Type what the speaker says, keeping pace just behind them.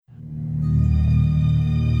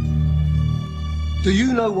Do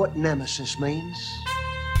you know what nemesis means?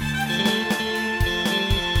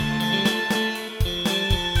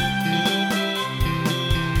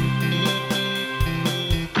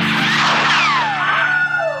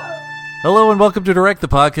 Hello and welcome to Direct, the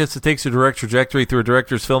podcast that takes a direct trajectory through a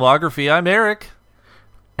director's filmography. I'm Eric.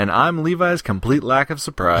 And I'm Levi's complete lack of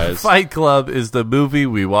surprise. Fight Club is the movie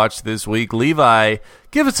we watched this week. Levi,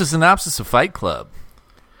 give us a synopsis of Fight Club.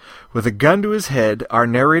 With a gun to his head, our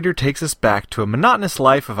narrator takes us back to a monotonous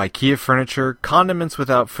life of IKEA furniture, condiments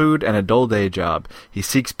without food, and a dull day job. He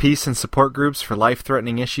seeks peace and support groups for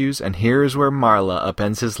life-threatening issues, and here is where Marla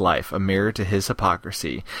upends his life, a mirror to his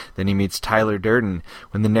hypocrisy. Then he meets Tyler Durden.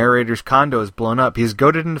 When the narrator's condo is blown up, he is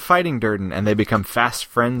goaded into fighting Durden, and they become fast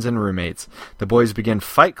friends and roommates. The boys begin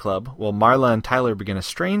Fight Club, while Marla and Tyler begin a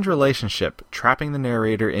strange relationship, trapping the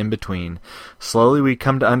narrator in between. Slowly we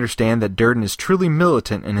come to understand that Durden is truly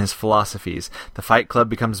militant in his philosophies. The Fight Club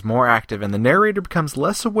becomes more active, and the narrator becomes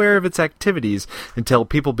less aware of its activities until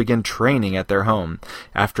people begin training at their home.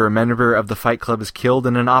 After a member of the Fight Club is killed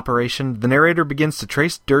in an operation, the narrator begins to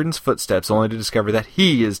trace Durden's footsteps, only to discover that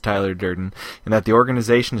he is Tyler Durden, and that the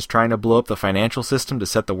organization is trying to blow up the financial system to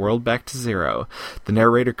set the world back to zero. The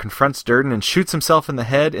narrator confronts Durden and shoots himself in the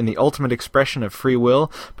head in the ultimate expression of free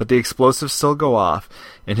will, but the explosives still go off.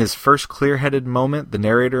 In his first clear-headed moment, the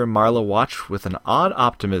narrator and Marla watch with an odd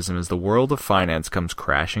optimism as the world of finance comes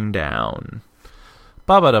crashing down.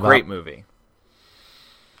 Great movie.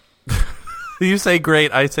 You say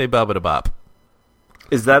great, I say ba-ba-da-bop.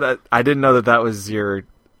 Is that I didn't know that was your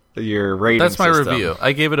rating That's my system. review.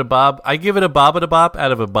 I give it a ba-ba-da-bop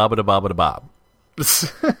out of a ba-ba-da-ba-ba-da-bop.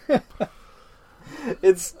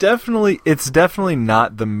 It's definitely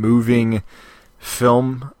not the moving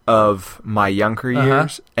film of my younger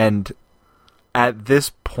years, and at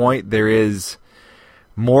this point there is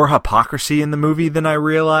more hypocrisy in the movie than I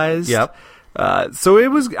realized. Yep.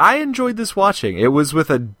 So I enjoyed this watching. It was with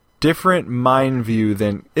a different mind view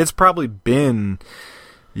than it's probably been,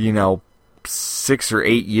 6 or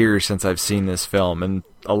 8 years since I've seen this film, and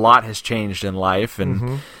a lot has changed in life,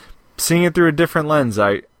 and seeing it through a different lens,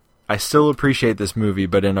 I still appreciate this movie,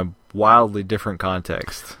 but in a wildly different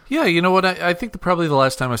context. Yeah, you know what? I think probably the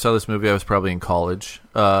last time I saw this movie, I was probably in college.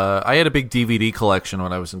 I had a big DVD collection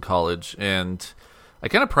when I was in college, and I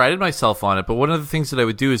kind of prided myself on it. But one of the things that I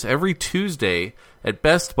would do is every Tuesday at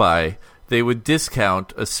Best Buy, they would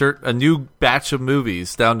discount a new batch of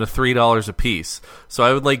movies down to $3 a piece. So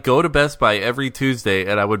I would go to Best Buy every Tuesday,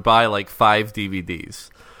 and I would buy 5 DVDs.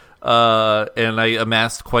 And I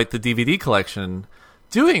amassed quite the DVD collection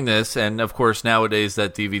doing this, and of course nowadays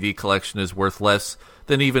that DVD collection is worth less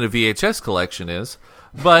than even a VHS collection is.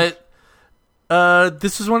 But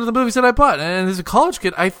this is one of the movies that I bought, and as a college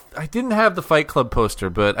kid, I didn't have the Fight Club poster,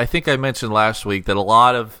 but I think I mentioned last week that a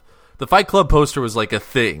lot of the Fight Club poster was a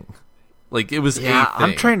thing. It was a thing.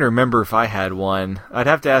 I'm trying to remember if I had one. I'd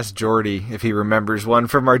have to ask Jordy if he remembers one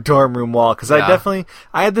from our dorm room wall, because I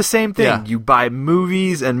had the same thing. Yeah. You buy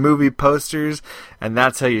movies and movie posters, and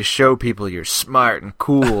that's how you show people you're smart and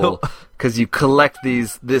cool, because you collect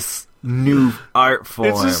this new art form.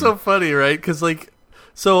 It's just so funny, right? Because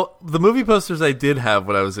so the movie posters I did have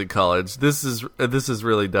when I was in college, this is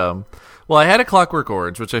really dumb. Well, I had a Clockwork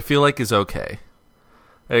Orange, which I feel like is okay.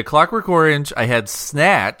 I had Clockwork Orange, I had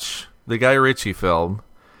Snatch, the Guy Ritchie film,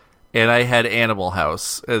 and I had Animal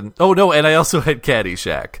House, and I also had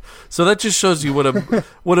Caddyshack. So that just shows you what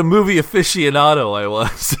a movie aficionado I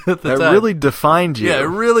was at the time. That really defined you. Yeah, it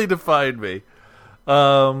really defined me.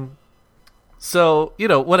 So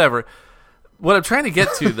whatever. What I'm trying to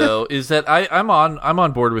get to though is that I'm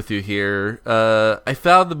on board with you here. I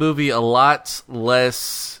found the movie a lot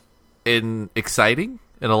less exciting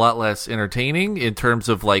and a lot less entertaining in terms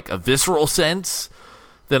of a visceral sense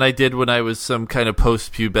than I did when I was some kind of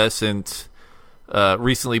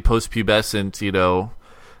recently post-pubescent,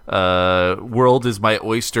 world is my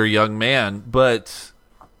oyster young man. But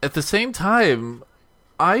at the same time,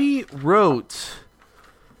 I wrote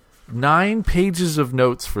 9 pages of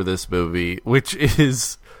notes for this movie, which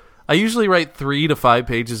is... I usually write 3 to 5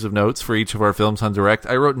 pages of notes for each of our films on Direct.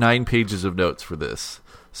 I wrote 9 pages of notes for this.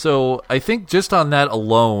 So I think just on that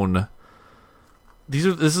alone... This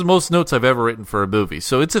is the most notes I've ever written for a movie.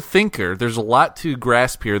 So it's a thinker. There's a lot to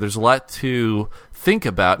grasp here. There's a lot to think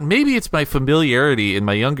about. Maybe it's my familiarity in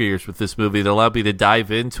my younger years with this movie that allowed me to dive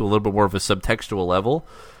into a little bit more of a subtextual level.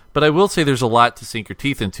 But I will say there's a lot to sink your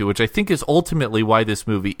teeth into, which I think is ultimately why this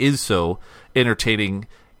movie is so entertaining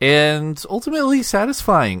and ultimately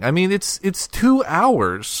satisfying. I mean, it's 2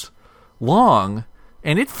 hours long,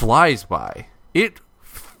 and it flies by. It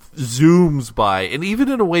zooms by, and even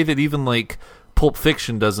in a way that even Pulp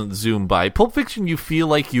Fiction doesn't zoom by. Pulp Fiction, you feel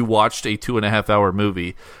like you watched a 2.5-hour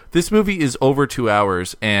movie. This movie is over 2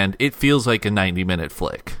 hours, and it feels like a 90-minute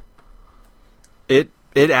flick. It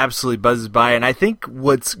absolutely buzzes by, and I think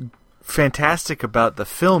what's fantastic about the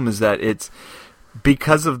film is that it's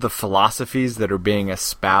because of the philosophies that are being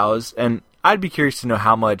espoused, and I'd be curious to know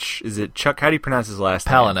how much, is it Chuck, how do you pronounce his last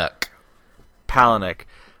name? Palahniuk.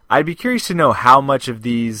 I'd be curious to know how much of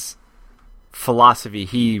these philosophy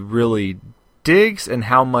he really digs and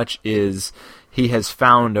how much is he has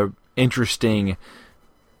found a interesting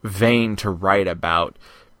vein to write about,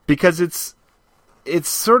 because it's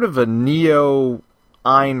sort of a neo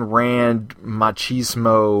Ayn Rand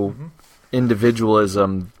machismo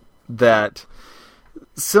individualism that,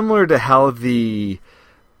 similar to how the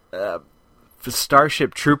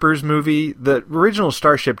Starship Troopers movie, the original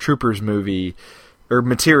Starship Troopers movie or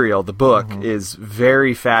material, the book is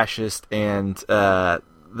very fascist, and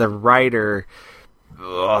the writer,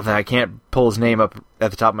 I can't pull his name up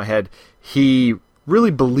at the top of my head, he really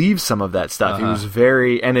believes some of that stuff. He was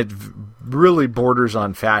and it really borders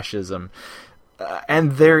on fascism.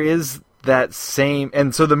 And there is that same,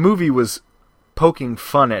 and so the movie was poking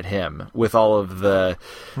fun at him with all of the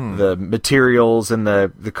materials and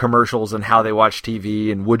the commercials and how they watch TV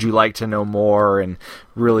and would you like to know more, and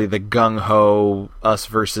really the gung-ho us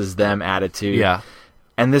versus them attitude. Yeah.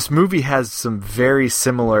 And this movie has some very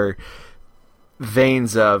similar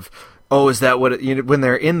veins of, oh, is that what when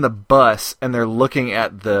they're in the bus and they're looking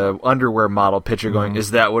at the underwear model picture going,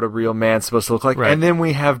 is that what a real man's supposed to look like? Right. And then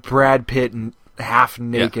we have Brad Pitt half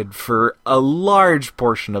naked for a large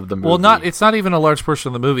portion of the movie. Well, it's not even a large portion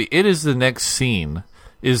of the movie. It is the next scene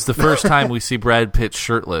is the first time we see Brad Pitt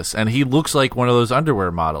shirtless, and he looks like one of those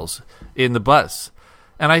underwear models in the bus.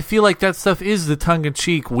 And I feel like that stuff is the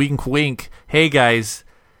tongue-in-cheek, wink-wink, hey guys,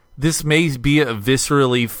 this may be a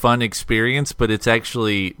viscerally fun experience, but it's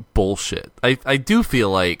actually bullshit. I do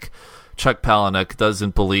feel like Chuck Palahniuk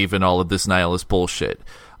doesn't believe in all of this nihilist bullshit.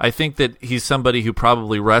 I think that he's somebody who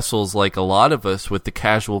probably wrestles, like a lot of us, with the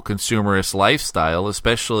casual consumerist lifestyle,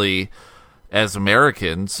 especially as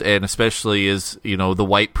Americans, and especially as, the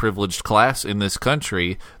white privileged class in this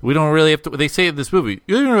country. We don't really have to, they say in this movie,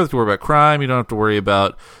 you don't have to worry about crime, you don't have to worry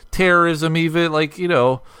about terrorism even,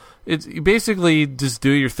 it's, you basically just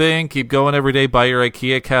do your thing, keep going every day, buy your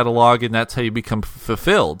IKEA catalog, and that's how you become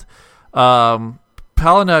fulfilled.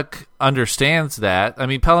 Palahniuk understands that. I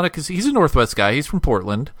mean, Palahniuk he's a Northwest guy. He's from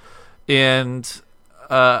Portland. And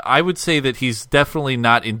I would say that he's definitely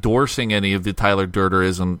not endorsing any of the Tyler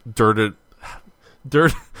Durdenism.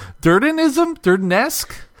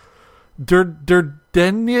 Durdenesque?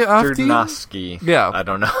 Durdenovsky. Yeah. I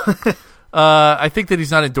don't know. I think that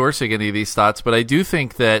he's not endorsing any of these thoughts, but I do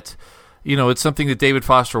think that, it's something that David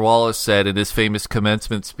Foster Wallace said in his famous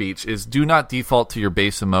commencement speech, is do not default to your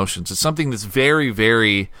base emotions. It's something that's very,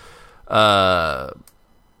 very, very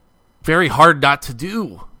hard not to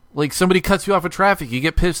do. Like, somebody cuts you off of traffic, you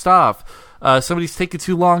get pissed off. Somebody's taking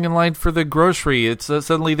too long in line for the grocery. It's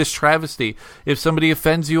suddenly this travesty. If somebody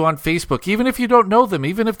offends you on Facebook, even if you don't know them,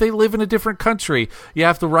 even if they live in a different country, you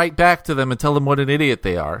have to write back to them and tell them what an idiot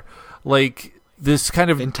they are. Like, this kind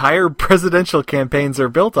of entire presidential campaigns are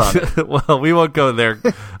built on it. Well, we won't go there,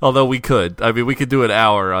 although we could. I mean, we could do an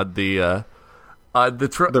hour on the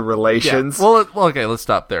relations. Yeah. Well, okay, let's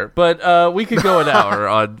stop there. But we could go an hour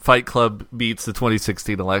on Fight Club beats the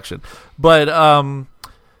 2016 election. But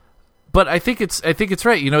I think it's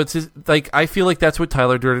right. It's like, I feel like that's what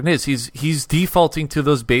Tyler Durden is. He's defaulting to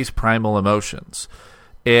those base primal emotions,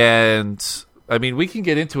 and I mean, we can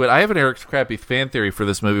get into it. I have an Eric's Crappy fan theory for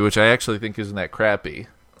this movie, which I actually think isn't that crappy.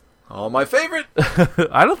 Oh, my favorite.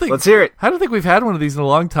 Let's hear it. I don't think we've had one of these in a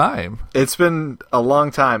long time. It's been a long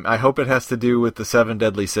time. I hope it has to do with the 7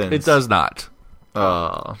 deadly sins. It does not.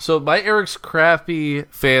 So my Eric's Crappy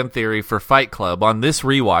fan theory for Fight Club on this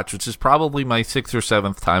rewatch, which is probably my 6th or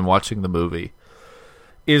 7th time watching the movie,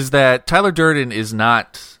 is that Tyler Durden is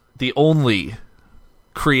not the only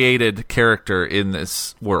created character in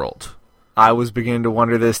this world. I was beginning to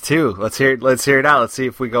wonder this too. Let's hear it out. Let's see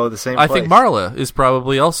if we go the same place. I think Marla is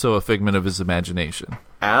probably also a figment of his imagination.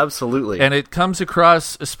 Absolutely. And it comes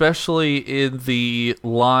across especially in the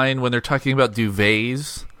line when they're talking about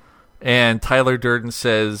duvets, and Tyler Durden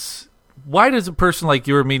says, why does a person like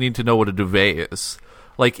you are meaning to know what a duvet is?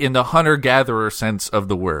 Like in the hunter-gatherer sense of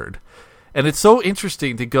the word. And it's so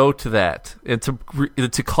interesting to go to that and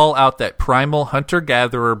to call out that primal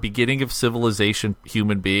hunter-gatherer, beginning of civilization,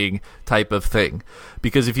 human being type of thing.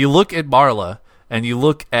 Because if you look at Marla and you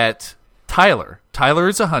look at Tyler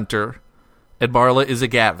is a hunter and Marla is a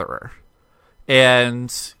gatherer.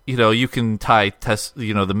 And, you can tie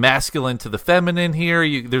the masculine to the feminine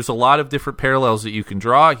here. There's a lot of different parallels that you can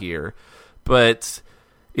draw here. But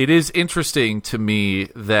it is interesting to me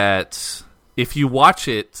that if you watch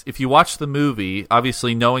the movie,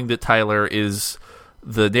 obviously knowing that Tyler is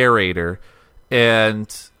the narrator,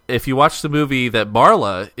 and if you watch the movie that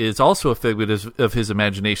Marla is also a figment of his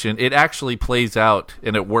imagination, it actually plays out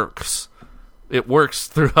and it works. It works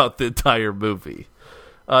throughout the entire movie.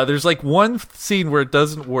 There's like one scene where it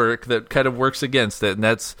doesn't work that kind of works against it, and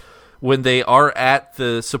that's when they are at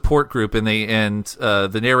the support group and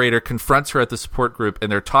the narrator confronts her at the support group and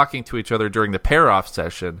they're talking to each other during the pair-off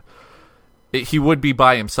session. He would be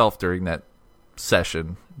by himself during that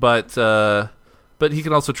session, but he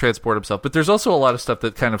can also transport himself. But there's also a lot of stuff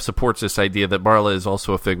that kind of supports this idea that Marla is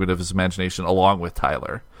also a figment of his imagination along with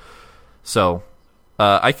Tyler. So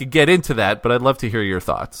I could get into that, but I'd love to hear your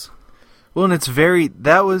thoughts. Well, and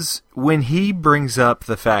that was when he brings up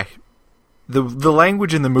the fact, the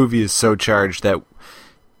language in the movie is so charged that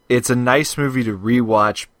it's a nice movie to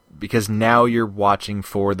rewatch because now you're watching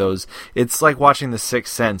for those. It's like watching The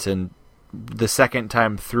Sixth Sense and the second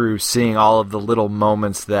time through, seeing all of the little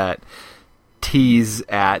moments that tease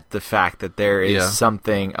at the fact that there is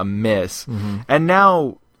something amiss. Mm-hmm. And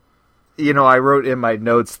now, I wrote in my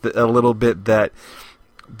notes a little bit that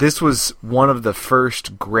this was one of the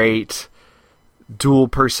first great dual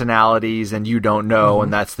personalities and you don't know,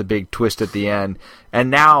 and that's the big twist at the end. And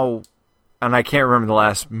now, and I can't remember the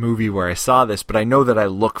last movie where I saw this, but I know that I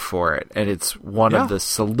look for it, and it's one of the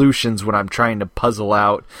solutions when I'm trying to puzzle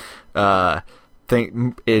out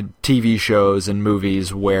TV shows and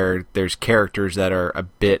movies where there's characters that are a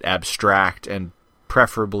bit abstract and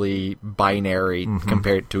preferably binary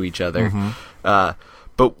compared to each other.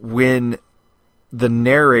 But when the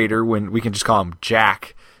narrator, when we can just call him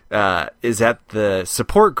Jack, is at the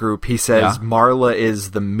support group, he says, Marla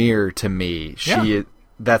is the mirror to me.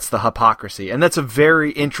 That's the hypocrisy. And that's a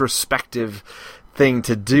very introspective thing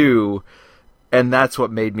to do, and that's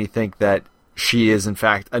what made me think that she is, in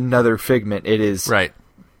fact, another figment. It is... Right.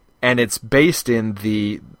 And it's based in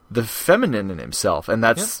the feminine in himself. And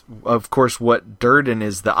that's, of course, what Durden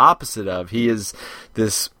is the opposite of. He is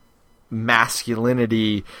this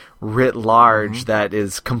masculinity writ large that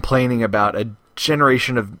is complaining about a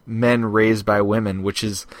generation of men raised by women, which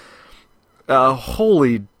is a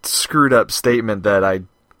wholly screwed up statement that I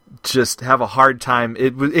just have a hard time.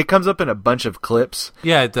 It comes up in a bunch of clips.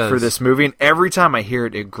 Yeah, it does. For this movie, and every time I hear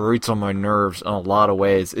it, it grates on my nerves in a lot of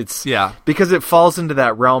ways. It's because it falls into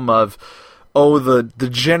that realm of, the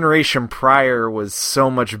generation prior was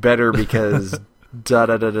so much better because da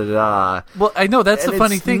da da da da. Well, I know that's the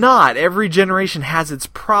funny thing. Not every generation has its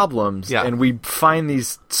problems, and we find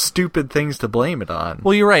these stupid things to blame it on.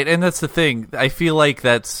 Well, you're right, and that's the thing. I feel like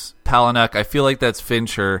that's Palahniuk. I feel like that's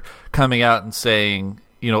Fincher coming out and saying,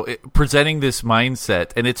 presenting this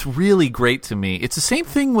mindset, and it's really great to me. It's the same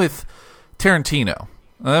thing with Tarantino.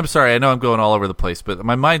 I'm sorry, I know I'm going all over the place, but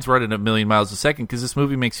my mind's running a million miles a second because this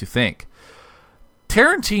movie makes you think.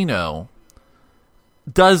 Tarantino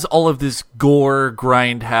does all of this gore,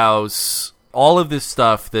 grindhouse, all of this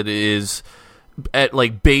stuff that is at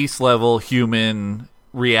like base level human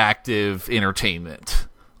reactive entertainment.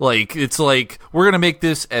 Like, it's like, we're going to make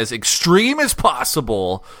this as extreme as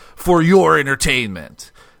possible for your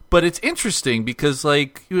entertainment. But it's interesting because,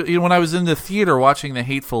 like, when I was in the theater watching The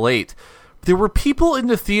Hateful Eight, there were people in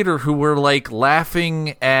the theater who were, like,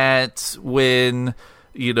 laughing at when,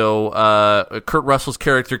 Kurt Russell's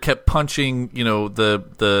character kept punching,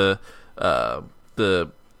 the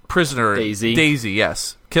prisoner. Daisy,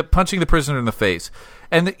 yes. Kept punching the prisoner in the face.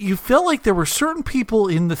 And you felt like there were certain people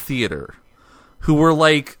in the theater who were,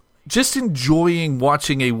 like, just enjoying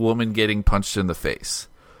watching a woman getting punched in the face.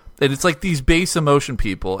 And it's like these base emotion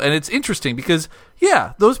people. And it's interesting because,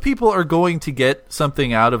 those people are going to get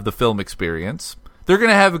something out of the film experience. They're going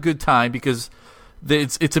to have a good time because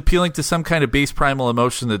it's appealing to some kind of base primal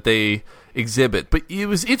emotion that they exhibit. But it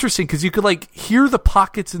was interesting because you could, like, hear the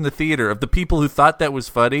pockets in the theater of the people who thought that was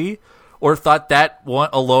funny or thought that one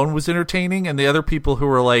alone was entertaining, and the other people who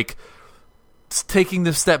were, like, taking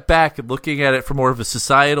the step back and looking at it from more of a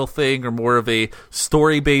societal thing or more of a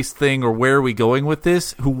story-based thing, or where are we going with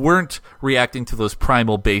this, who weren't reacting to those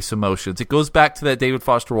primal base emotions. It goes back to that David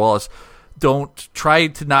Foster Wallace, don't try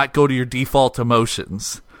to not go to your default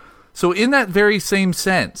emotions. So in that very same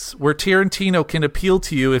sense, where Tarantino can appeal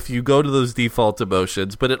to you if you go to those default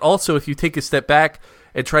emotions, but it also, if you take a step back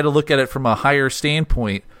and try to look at it from a higher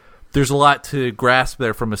standpoint, there's a lot to grasp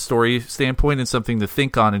there from a story standpoint and something to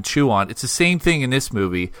think on and chew on. It's the same thing in this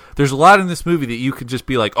movie. There's a lot in this movie that you could just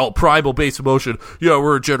be like, oh, primal base emotion. Yeah,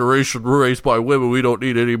 we're a generation raised by women. We don't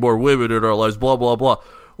need any more women in our lives, blah, blah, blah.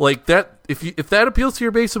 Like that, if that appeals to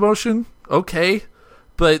your base emotion, okay.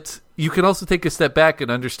 But you can also take a step back and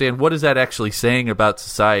understand, what is that actually saying about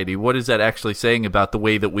society? What is that actually saying about the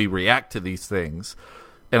way that we react to these things?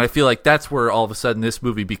 And I feel like that's where all of a sudden this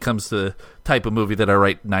movie becomes the type of movie that I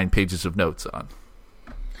write 9 pages of notes on.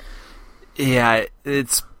 Yeah,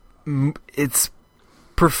 it's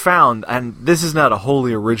profound, and this is not a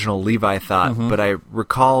wholly original Levi thought, but I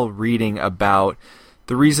recall reading about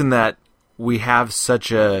the reason that we have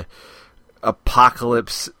such a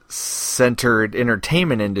apocalypse-centered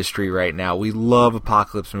entertainment industry right now. We love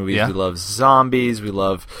apocalypse movies. Yeah. We love zombies. We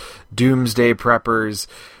love doomsday preppers.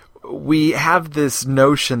 We have this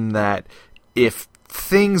notion that if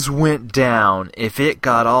things went down, if it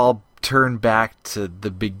got all turned back to the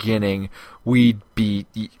beginning, we'd be...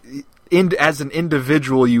 as an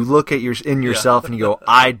individual, you look at yourself and you go,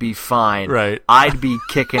 I'd be fine. Right. I'd be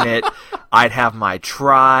kicking it. I'd have my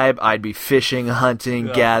tribe. I'd be fishing, hunting,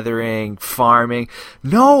 gathering, farming.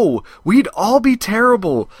 No, we'd all be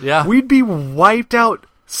terrible. Yeah. We'd be wiped out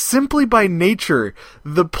simply by nature.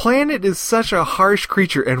 The planet is such a harsh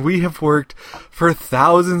creature, and we have worked for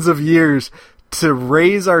thousands of years to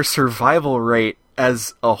raise our survival rate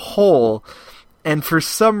as a whole. And for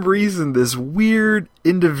some reason, this weird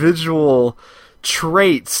individual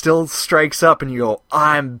trait still strikes up, and you go,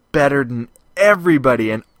 I'm better than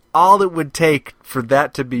everybody. And all it would take for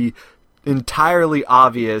that to be entirely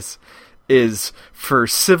obvious is for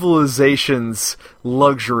civilization's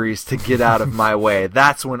luxuries to get out of my way.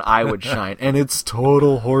 That's when I would shine. And it's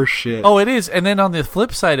total horseshit. Oh, it is. And then on the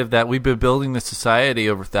flip side of that, we've been building this society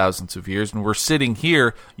over thousands of years, and we're sitting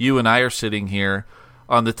here, you and I are sitting here,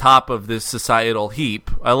 on the top of this societal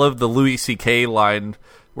heap. I love the Louis C.K. line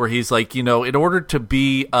where he's like, in order to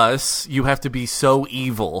be us, you have to be so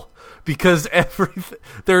evil. Because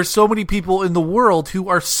there are so many people in the world who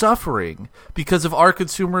are suffering because of our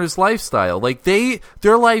consumerist lifestyle. Like,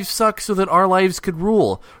 their lives suck so that our lives could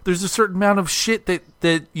rule. There's a certain amount of shit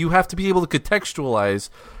that you have to be able to contextualize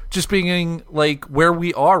just being like where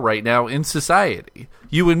we are right now in society.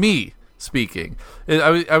 You and me speaking.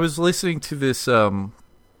 I was listening to this... I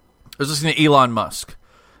was listening to Elon Musk,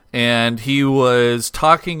 and he was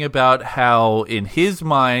talking about how in his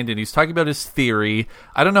mind, and he's talking about his theory,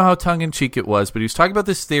 I don't know how tongue-in-cheek it was, but he was talking about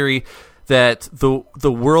this theory that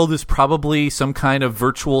the world is probably some kind of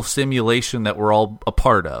virtual simulation that we're all a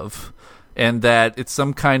part of, and that it's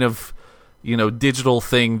some kind of digital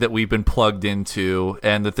thing that we've been plugged into,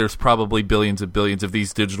 and that there's probably billions and billions of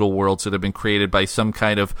these digital worlds that have been created by some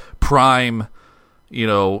kind of prime,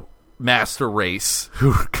 master race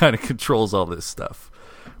who kind of controls all this stuff.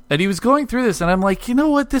 And he was going through this, and I'm like, you know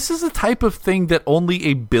what? This is the type of thing that only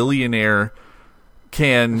a billionaire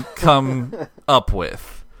can come up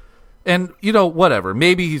with. And, whatever.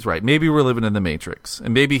 Maybe he's right. Maybe we're living in the Matrix,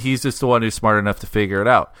 and maybe he's just the one who's smart enough to figure it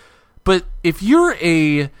out. But if you're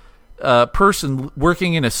a person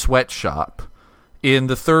working in a sweatshop in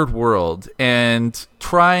the third world and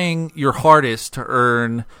trying your hardest to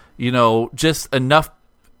earn, just enough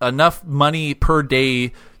money per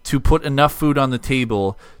day to put enough food on the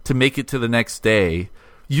table to make it to the next day,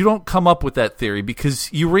 you don't come up with that theory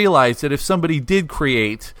because you realize that if somebody did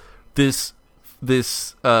create this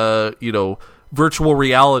virtual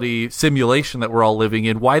reality simulation that we're all living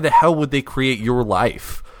in, why the hell would they create your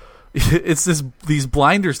life? It's these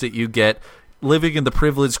blinders that you get living in the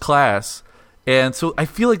privileged class. And so I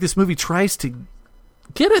feel like this movie tries to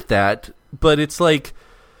get at that, but it's like,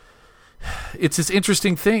 it's this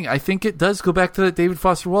interesting thing. I think it does go back to that David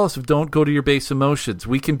Foster Wallace of don't go to your base emotions.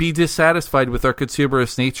 We can be dissatisfied with our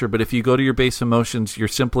consumerist nature, but if you go to your base emotions, you're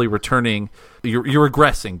simply returning, you're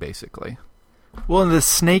regressing, basically. Well, and the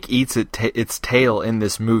snake eats its tail in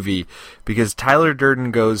this movie because Tyler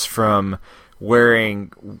Durden goes from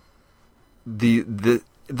wearing the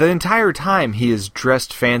entire time he is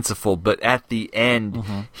dressed fanciful, but at the end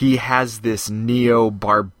he has this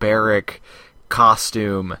neo-barbaric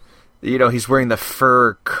costume. He's wearing the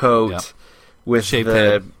fur coat with shaved the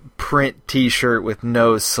head. Print T-shirt with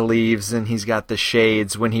no sleeves, and he's got the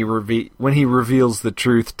shades when he reveals the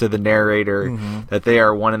truth to the narrator that they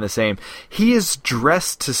are one and the same. He is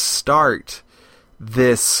dressed to start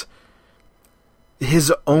his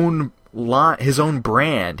own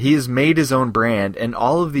brand. He has made his own brand, and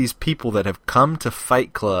all of these people that have come to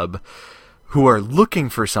Fight Club who are looking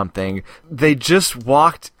for something, they just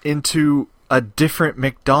walked into a different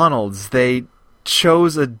McDonald's. They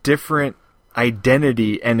chose a different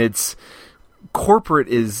identity, and its corporate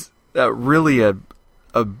is really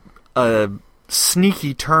a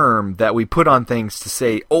sneaky term that we put on things to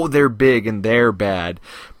say, oh, they're big and they're bad,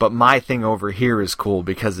 but my thing over here is cool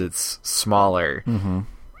because it's smaller. Mm-hmm.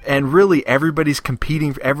 And really, everybody's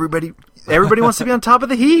competing. Everybody wants to be on top of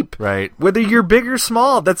the heap. Right. Whether you're big or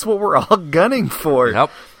small, that's what we're all gunning for. Yep.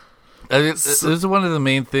 This is one of the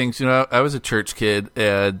main things. I was a church kid,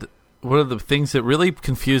 and one of the things that really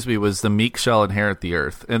confused me was the meek shall inherit the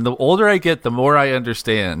earth. And the older I get, the more I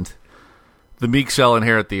understand the meek shall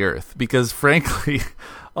inherit the earth. Because frankly,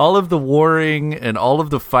 all of the warring and all of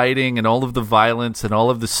the fighting and all of the violence and all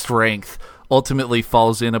of the strength ultimately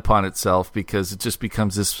falls in upon itself because it just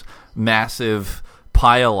becomes this massive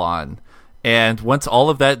pile-on. And once all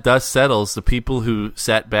of that dust settles, the people who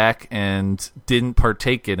sat back and didn't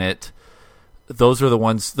partake in it, those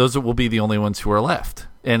will be the only ones who are left.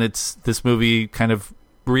 And this movie kind of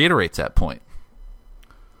reiterates that point.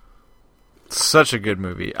 Such a good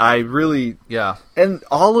movie. I really... Yeah. And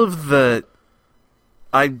I'm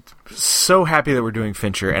so happy that we're doing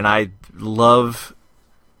Fincher, and I love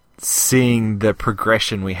seeing the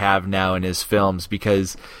progression we have now in his films,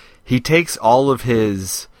 because he takes all of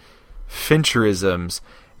his Fincherisms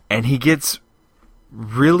and he gets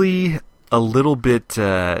really a little bit,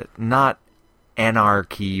 not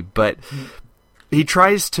anarchy, but he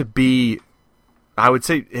tries to be, I would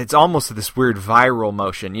say it's almost this weird viral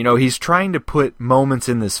motion. He's trying to put moments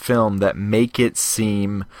in this film that make it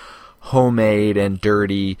seem homemade and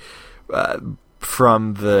dirty,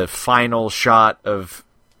 from the final shot of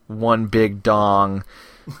one big dong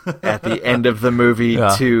at the end of the movie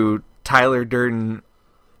to Tyler Durden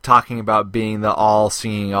talking about being the all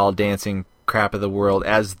singing, all dancing crap of the world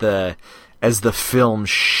as the film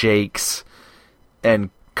shakes and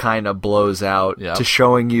kind of blows out, to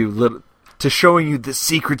showing you the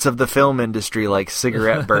secrets of the film industry, like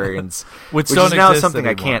cigarette burns, which is now something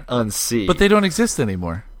anymore. I can't unsee. But they don't exist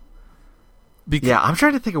anymore. I'm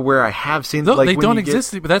trying to think of where I have seen... No, they don't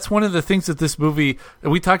exist. But that's one of the things that this movie...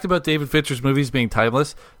 We talked about David Fincher's movies being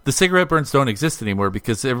timeless. The cigarette burns don't exist anymore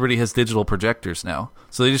because everybody has digital projectors now.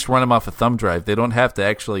 So they just run them off a thumb drive. They don't have to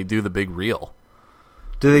actually do the big reel.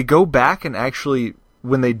 Do they go back and actually,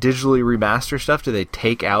 when they digitally remaster stuff, do they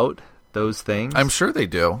take out those things? I'm sure they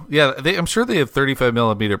do. Yeah, I'm sure they have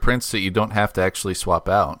 35mm prints that you don't have to actually swap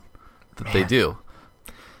out. They do.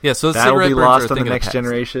 Yeah, so that'll be lost on the next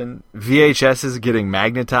generation. VHS is getting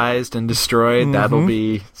magnetized and destroyed. Mm-hmm. That'll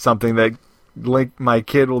be something that my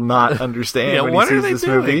kid will not understand when he sees this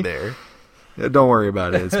movie. There? Don't worry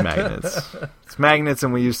about it. It's magnets. It's magnets,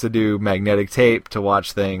 and we used to do magnetic tape to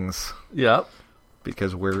watch things. Yep.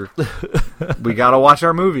 Because we gotta watch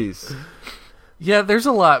our movies. Yeah, there's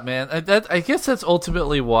a lot, man. I guess that's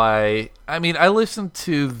ultimately why. I mean, I listened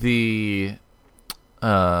to the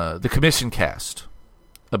commission cast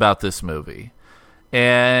about this movie,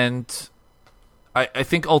 and I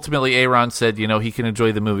think ultimately Aaron said, he can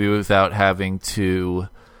enjoy the movie without having to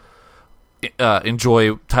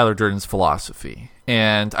enjoy Tyler Durden's philosophy.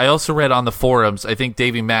 And I also read on the forums, I think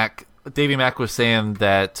Davey Mack was saying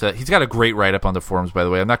that he's got a great write-up on the forums, by the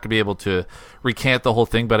way. I'm not going to be able to recant the whole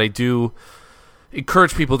thing, but I do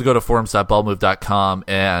encourage people to go to forums.baldmove.com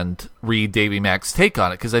and read Davey Mack's take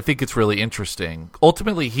on it, because I think it's really interesting.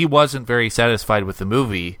 Ultimately, he wasn't very satisfied with the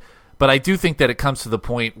movie, but I do think that it comes to the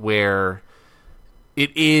point where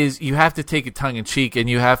you have to take it tongue-in-cheek, and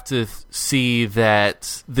you have to see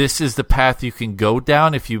that this is the path you can go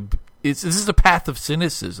down this is the path of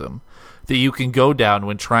cynicism that you can go down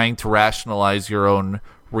when trying to rationalize your own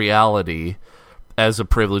reality as a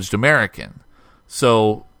privileged American.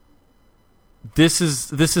 So this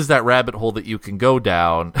is that rabbit hole that you can go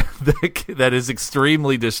down that is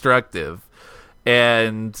extremely destructive,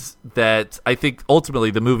 and that I think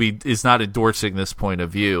ultimately the movie is not endorsing this point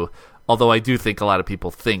of view, although I do think a lot of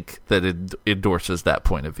people think that it endorses that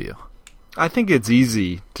point of view. I think it's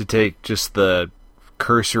easy to take just the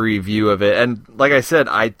cursory view of it, and like I said,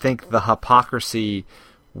 I think the hypocrisy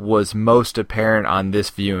was most apparent on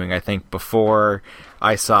this viewing. I think before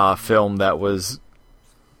I saw a film that was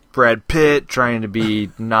Brad Pitt trying to be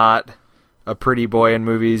not a pretty boy in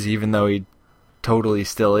movies, even though he totally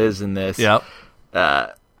still is in this. Yep.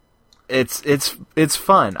 It's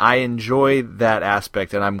fun. I enjoy that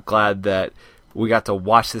aspect, and I'm glad that we got to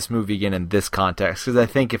watch this movie again in this context, because I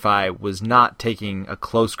think if I was not taking a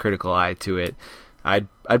close critical eye to it, I'd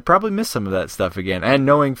probably miss some of that stuff again. And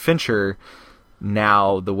knowing Fincher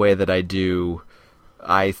now the way that I do,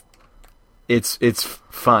 it's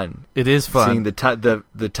fun. It is fun seeing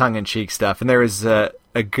the tongue-in-cheek stuff. And there was a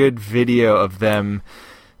good video of them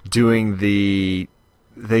doing the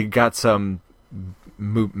they got some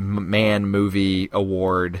man movie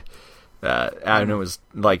award. I don't know, it was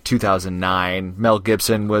like 2009. Mel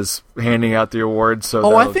Gibson was handing out the award,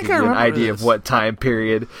 so I think I remember an idea this. of what time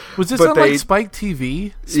period. Was this on like Spike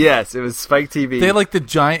TV? Yes, it was Spike TV. They had like the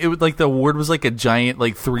giant. It would like the award was like a giant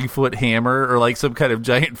like 3-foot hammer or like some kind of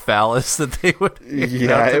giant phallus that they would.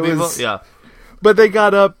 Yeah, it was. Yeah, but they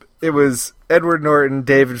got up. It was Edward Norton,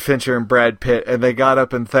 David Fincher, and Brad Pitt, and they got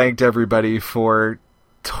up and thanked everybody for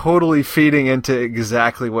totally feeding into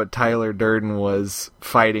exactly what Tyler Durden was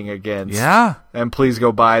fighting against. Yeah. And please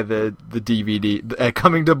go buy the DVD,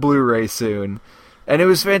 coming to Blu-ray soon. And it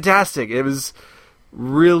was fantastic. It was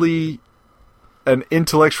really an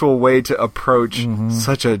intellectual way to approach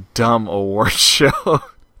such a dumb award show.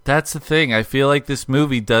 That's the thing. I feel like this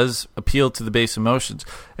movie does appeal to the base emotions.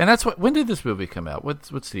 And that's what. When did this movie come out? What's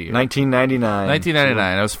the year? 1999.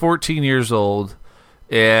 1999. I was 14 years old.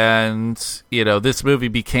 And, you know, this movie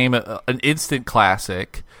became an instant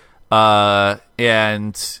classic,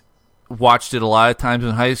 and watched it a lot of times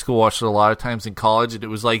in high school, watched it a lot of times in college, and it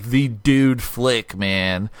was like the dude flick,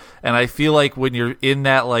 man. And I feel like when you're in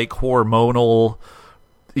that, like, hormonal,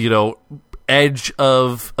 you know, edge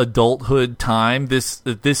of adulthood time, this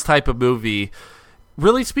type of movie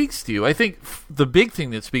really speaks to you. I think the big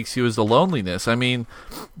thing that speaks to you is the loneliness. I mean,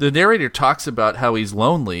 the narrator talks about how he's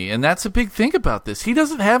lonely, and that's a big thing about this. He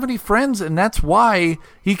doesn't have any friends, and that's why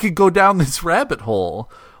he could go down this rabbit hole.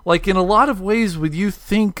 Like, in a lot of ways, when you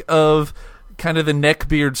think of kind of the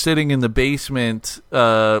neckbeard sitting in the basement,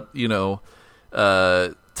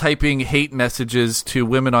 typing hate messages to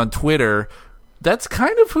women on Twitter, that's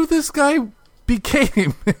kind of who this guy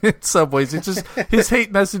became in some ways. It's just his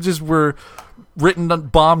hate messages were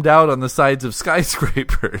bombed out on the sides of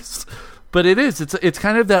skyscrapers. But it's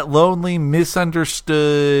kind of that lonely,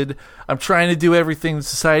 misunderstood, I'm trying to do everything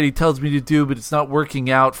society tells me to do, but it's not working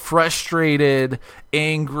out, frustrated,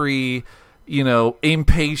 angry, you know,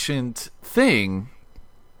 impatient thing.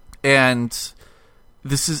 And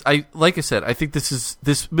this is, like I said, I think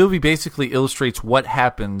this movie basically illustrates what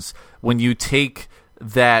happens when you take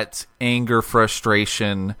that anger,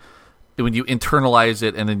 frustration, when you internalize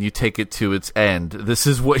it and then you take it to its end. This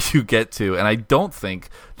is what you get to, and I don't think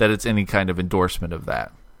that it's any kind of endorsement of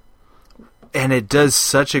that. And it does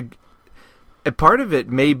such a part of it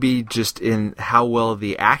may be just in how well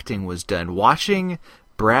the acting was done. Watching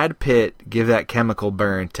Brad Pitt give that chemical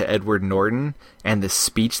burn to Edward Norton and the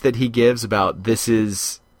speech that he gives about this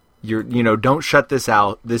is your, you know, don't shut this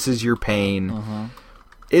out, this is your pain. Mm-hmm.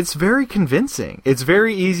 It's very convincing. It's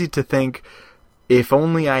very easy to think, if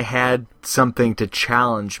only I had something to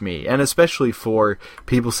challenge me, and especially for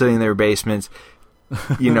people sitting in their basements,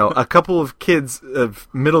 you know, a couple of kids, of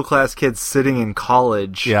middle-class kids sitting in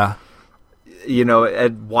college, yeah, you know,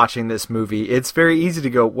 and watching this movie, it's very easy to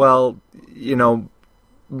go, well, you know,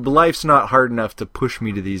 life's not hard enough to push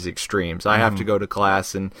me to these extremes. I have to go to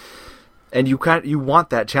class, and you want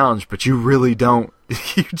that challenge, but you really don't.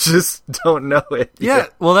 You just don't know it. Yeah,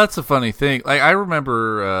 well, that's the funny thing. Like, I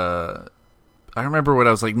remember when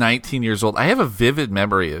I was like 19 years old. I have a vivid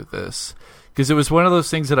memory of this because it was one of those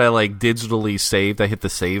things that I like digitally saved. I hit the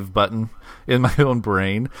save button in my own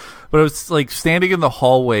brain. But I was like standing in the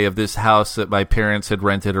hallway of this house that my parents had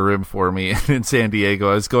rented a room for me in San Diego.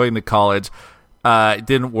 I was going to college. It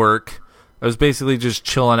didn't work. I was basically just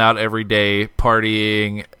chilling out every day,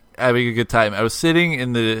 partying, having a good time. I was sitting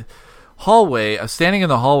in the hallway. I was standing in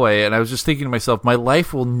the hallway, and I was just thinking to myself, my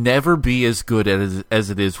life will never be as good as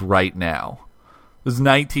it is right now. I was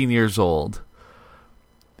 19 years old.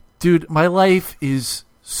 Dude, my life is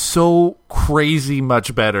so crazy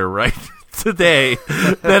much better right today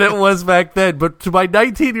than it was back then. But to my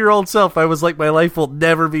 19-year-old self, I was like, my life will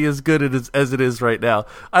never be as good as it is right now.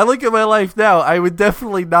 I look at my life now, I would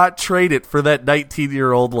definitely not trade it for that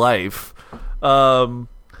 19-year-old life. And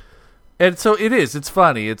so it is. It's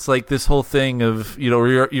funny. It's like this whole thing of, you know,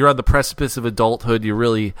 you're on the precipice of adulthood. You're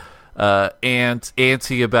really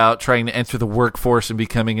antsy about trying to enter the workforce and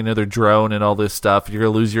becoming another drone and all this stuff. You're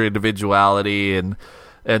going to lose your individuality, and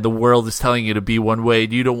the world is telling you to be one way,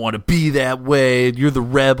 and you don't want to be that way, and you're the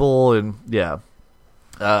rebel, and yeah.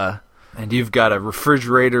 And you've got a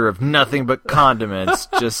refrigerator of nothing but condiments,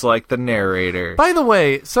 just like the narrator. By the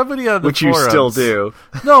way, somebody on the which forums, you still do.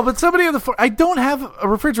 No, but somebody on the I don't have a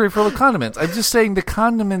refrigerator full of condiments. I'm just saying the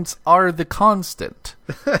condiments are the constant.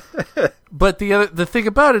 But the thing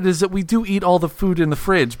about it is that we do eat all the food in the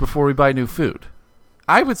fridge before we buy new food.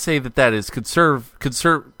 I would say that is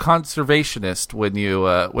conservationist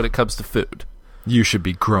when it comes to food. You should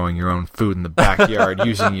be growing your own food in the backyard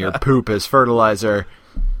using your poop as fertilizer.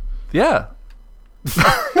 Yeah.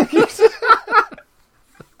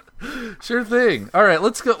 Sure thing. All right,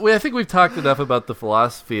 let's go. I think we've talked enough about the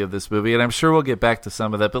philosophy of this movie, and I'm sure we'll get back to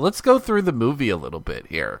some of that, but let's go through the movie a little bit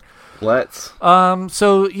here. Let's.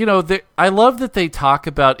 So, I love that they talk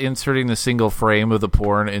about inserting the single frame of the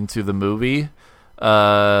porn into the movie.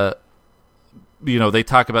 They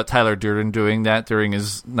talk about Tyler Durden doing that during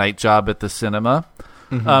his night job at the cinema.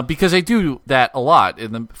 Because they do that a lot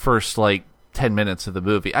in the first, 10 minutes of the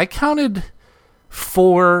movie. I counted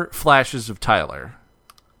 4 flashes of Tyler.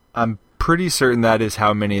 I'm pretty certain that is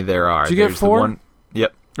how many there are. Did you get 4?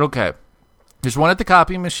 Yep. Okay. There's one at the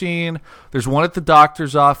copy machine. There's one at the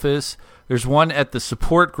doctor's office. There's one at the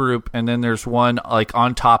support group. And then there's one,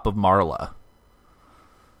 on top of Marla.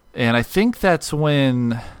 And I think that's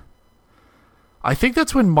when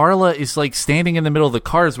Marla is standing in the middle of the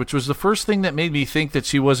cars, which was the first thing that made me think that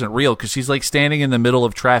she wasn't real, because she's standing in the middle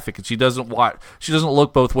of traffic and she doesn't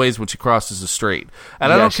look both ways when she crosses the street.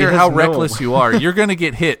 And I don't care how reckless you are, you're going to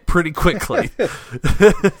get hit pretty quickly.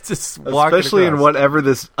 Just walking especially across. in whatever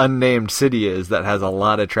this unnamed city is that has a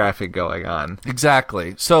lot of traffic going on.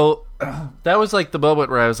 Exactly. So that was the moment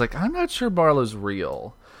where I was I'm not sure Marla's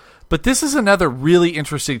real. But this is another really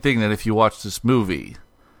interesting thing that if you watch this movie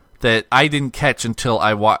that I didn't catch until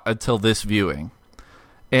until this viewing.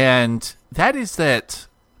 And that is that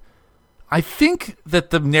I think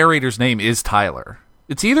that the narrator's name is Tyler.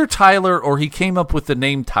 It's either Tyler or he came up with the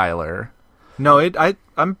name Tyler. No,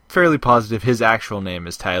 I'm fairly positive his actual name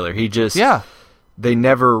is Tyler. He just... Yeah. They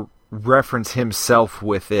never reference himself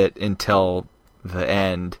with it until the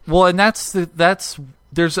end. Well, and I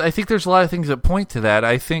think there's a lot of things that point to that.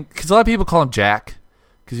 I think, because a lot of people call him Jack,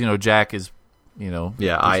 because, Jack is...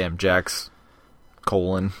 Yeah, I am Jack's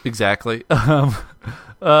colon. Exactly. But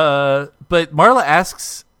Marla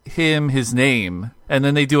asks him his name, and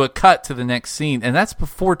then they do a cut to the next scene, and that's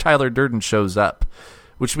before Tyler Durden shows up,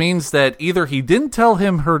 which means that either he didn't tell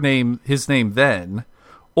him his name then,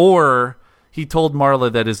 or he told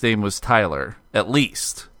Marla that his name was Tyler, at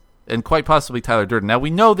least, and quite possibly Tyler Durden. Now, we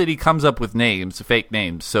know that he comes up with names, fake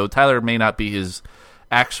names, so Tyler may not be his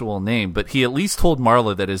actual name, but he at least told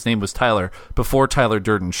Marla that his name was Tyler before Tyler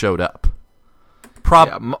Durden showed up.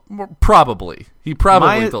 Probably. He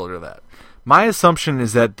probably told her that. My assumption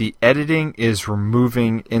is that the editing is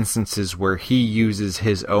removing instances where he uses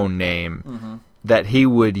his own name, that he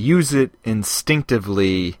would use it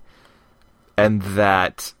instinctively, and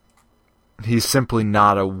that he's simply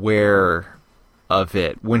not aware of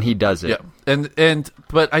it when he does it. Yeah.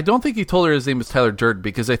 But I don't think he told her his name was Tyler Durden,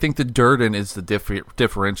 because I think the Durden is the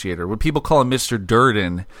differentiator. When people call him Mr.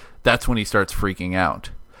 Durden, that's when he starts freaking out.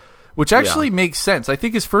 Which actually makes sense. I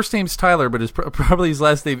think his first name's Tyler, but probably his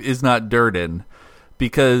last name is not Durden,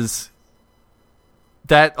 because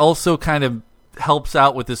that also kind of helps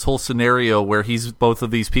out with this whole scenario where he's both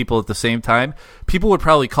of these people at the same time. People would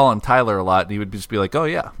probably call him Tyler a lot, and he would just be like, "Oh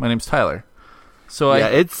yeah, my name's Tyler." So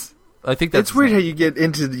I think that's it's weird how you get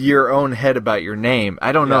into your own head about your name.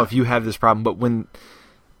 I don't know if you have this problem, but when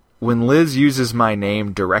Liz uses my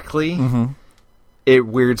name directly, it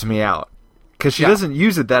weirds me out. Because she doesn't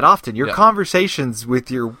use it that often. Your conversations with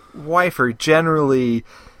your wife are generally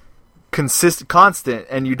constant,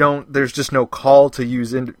 and there's just no call to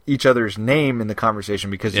use each other's name in the conversation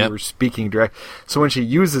because you were speaking direct. So when she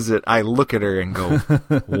uses it, I look at her and go,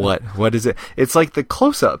 What is it? It's like the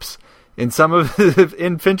close-ups. In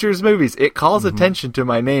in Fincher's movies, it calls attention to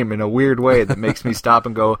my name in a weird way that makes me stop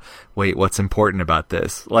and go, wait, what's important about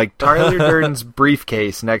this? Like Tyler Durden's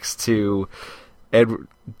briefcase next to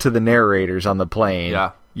the narrators on the plane.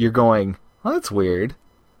 Yeah. You're going, well, that's weird.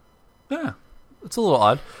 Yeah, it's a little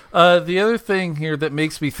odd. The other thing here that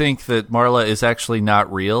makes me think that Marla is actually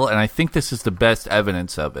not real, and I think this is the best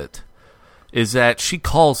evidence of it, is that she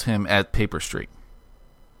calls him at Paper Street.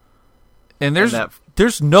 And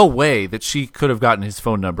there's no way that she could have gotten his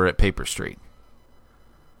phone number at Paper Street.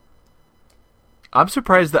 I'm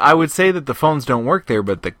surprised that I would say that the phones don't work there,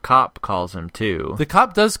 but the cop calls him too. The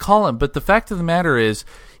cop does call him, but the fact of the matter is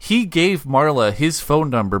he gave Marla his phone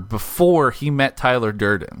number before he met Tyler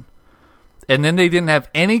Durden. And then they didn't have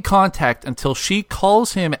any contact until she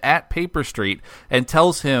calls him at Paper Street and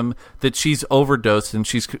tells him that she's overdosed and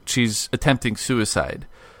she's attempting suicide.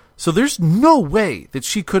 So there's no way that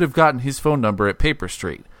she could have gotten his phone number at Paper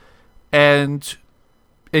Street. And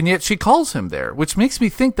yet she calls him there, which makes me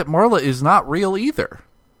think that Marla is not real either.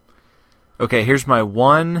 Okay, here's my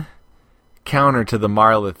one counter to the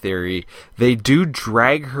Marla theory. They do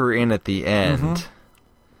drag her in at the end.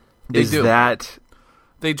 Is that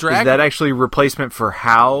actually replacement for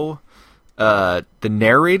how the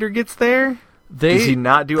narrator gets there? Does he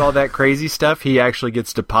not do all that crazy stuff? He actually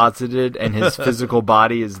gets deposited, and his physical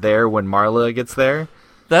body is there when Marla gets there?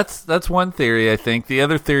 That's one theory, I think. The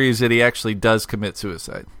other theory is that he actually does commit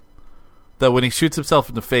suicide. That when he shoots himself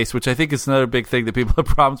in the face, which I think is another big thing that people have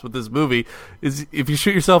problems with this movie, is if you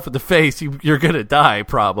shoot yourself in the face, you're going to die,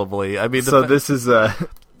 probably. I mean, this is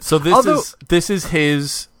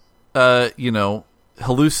his,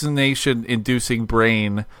 hallucination-inducing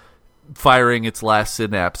brain firing its last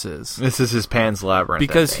synapses. This is his Pan's Labyrinth.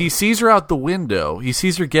 Because he sees her out the window. He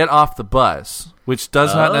sees her get off the bus, which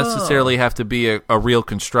does not necessarily have to be a real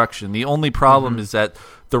construction. The only problem is that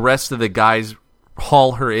the rest of the guys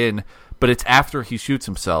haul her in, but it's after he shoots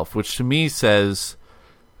himself, which to me says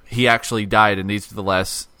he actually died and these are the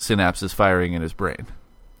last synapses firing in his brain.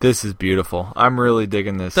 This is beautiful. I'm really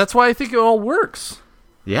digging this. That's why I think it all works.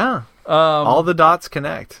 Yeah. All the dots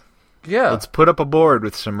connect. Yeah. Let's put up a board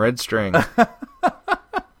with some red string.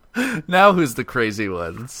 Now who's the crazy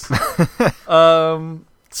ones?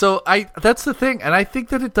 So that's the thing, and I think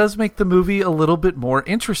that it does make the movie a little bit more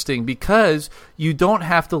interesting because you don't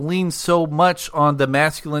have to lean so much on the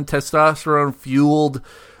masculine testosterone-fueled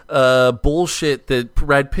bullshit that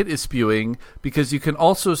Brad Pitt is spewing, because you can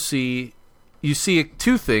also see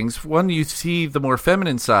two things. One, you see the more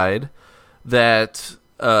feminine side that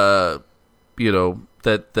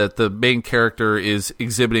that the main character is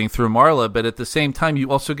exhibiting through Marla, but at the same time, you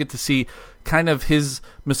also get to see kind of his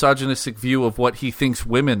misogynistic view of what he thinks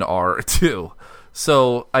women are too.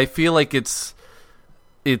 So I feel like it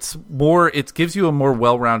gives you a more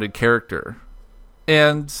well-rounded character,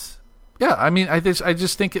 and yeah, I mean, I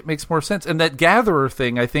just think it makes more sense. And that gatherer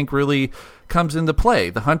thing, I think, really comes into play,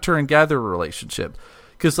 the hunter and gatherer relationship.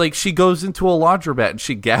 Because, like, she goes into a laundromat and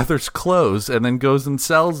she gathers clothes and then goes and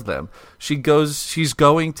sells them. She's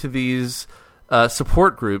going to these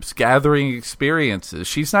support groups, gathering experiences.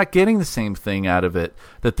 She's not getting the same thing out of it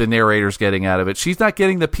that the narrator's getting out of it. She's not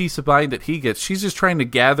getting the peace of mind that he gets. She's just trying to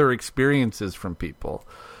gather experiences from people.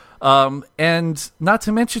 And not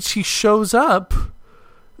to mention, she shows up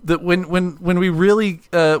that when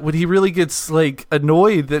he really gets like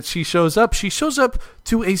annoyed that she shows up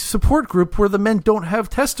to a support group where the men don't have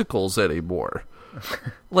testicles anymore.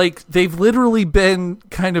 Like, they've literally been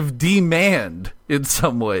kind of demanned in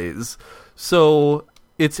some ways. So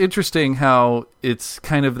it's interesting how it's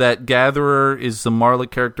kind of that gatherer is the Marla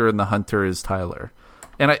character and the hunter is Tyler.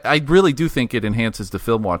 And I really do think it enhances the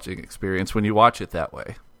film watching experience when you watch it that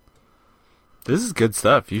way. This is good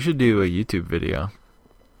stuff. You should do a YouTube video.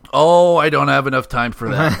 Oh, I don't have enough time for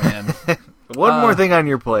that, man. One more thing on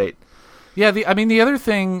your plate. Yeah, the other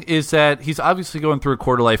thing is that he's obviously going through a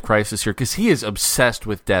quarter-life crisis here because he is obsessed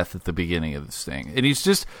with death at the beginning of this thing. And he's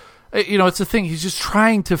just, it's the thing, he's just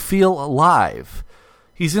trying to feel alive.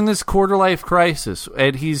 He's in this quarter-life crisis,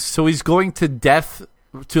 and he's going to death,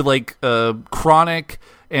 to like chronic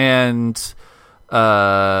and,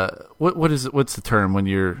 what is it? What's the term when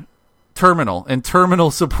you're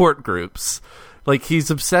terminal support groups. Like, he's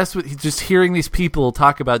obsessed with just hearing these people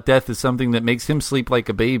talk about death is something that makes him sleep like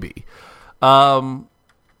a baby. And,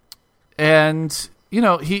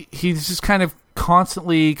 he's just kind of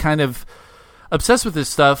constantly kind of obsessed with this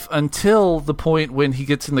stuff until the point when he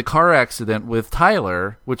gets in the car accident with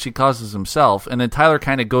Tyler, which he causes himself, and then Tyler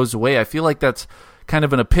kind of goes away. I feel like that's kind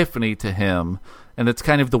of an epiphany to him, and it's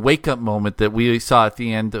kind of the wake-up moment that we saw at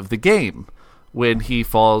the end of the game, when he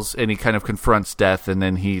falls and he kind of confronts death, and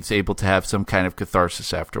then he's able to have some kind of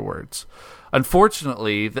catharsis afterwards.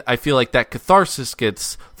 Unfortunately, I feel like that catharsis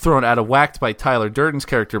gets thrown out of whack by Tyler Durden's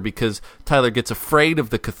character because Tyler gets afraid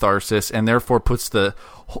of the catharsis and therefore puts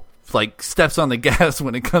steps on the gas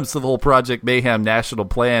when it comes to the whole Project Mayhem National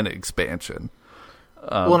Plan expansion.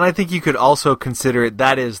 Well, and I think you could also consider it,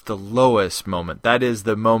 that is the lowest moment. That is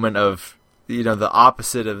the moment of, the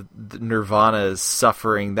opposite of Nirvana's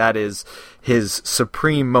suffering. That is his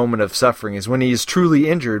supreme moment of suffering, is when he is truly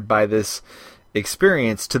injured by this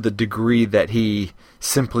experience to the degree that he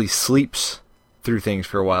simply sleeps through things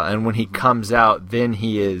for a while. And when he comes out, then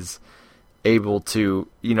he is able to,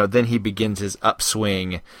 then he begins his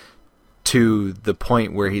upswing to the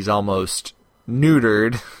point where he's almost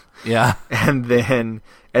neutered. Yeah. And then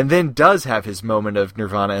does have his moment of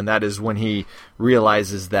nirvana, and that is when he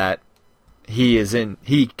realizes that he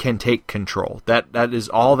can take control. That is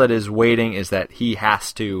all that is waiting, is that he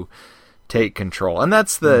has to take control. And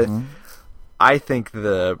that's I think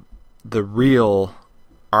the real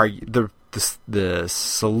the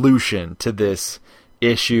solution to this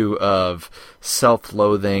issue of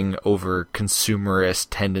self-loathing over consumerist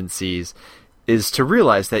tendencies is to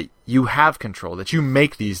realize that you have control, that you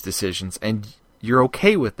make these decisions, and you're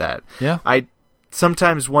okay with that. Yeah. I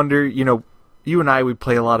sometimes wonder, you and I, we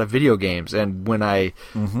play a lot of video games, and when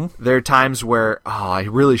there are times where, I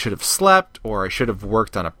really should have slept, or I should have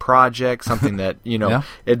worked on a project, something that,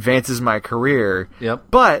 advances my career. Yep.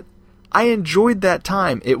 But I enjoyed that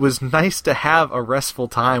time. It was nice to have a restful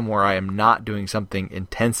time where I am not doing something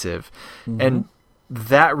intensive. And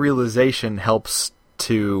that realization helps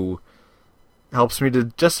me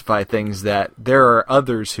to justify things that there are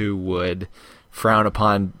others who would frown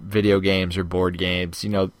upon video games or board games.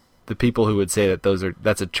 The people who would say that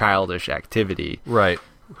that's a childish activity, right?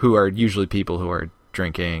 Who are usually people who are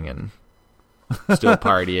drinking and still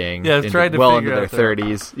partying, trying to well figure into their out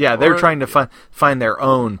 30s. Yeah, they're trying to find their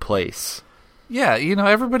own place. Yeah,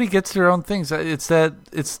 everybody gets their own things. It's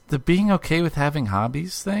the being okay with having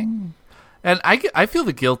hobbies thing. And I feel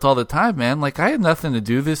the guilt all the time, man. Like, I had nothing to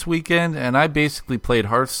do this weekend, and I basically played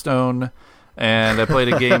Hearthstone, and I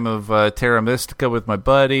played a game of Terra Mystica with my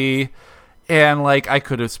buddy. And, like, I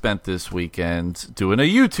could have spent this weekend doing a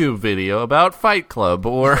YouTube video about Fight Club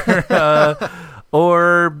or,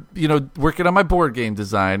 working on my board game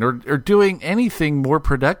design or doing anything more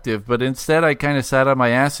productive. But instead, I kind of sat on my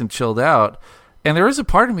ass and chilled out. And there is a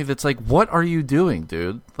part of me that's like, what are you doing,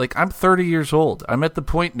 dude? Like, I'm 30 years old. I'm at the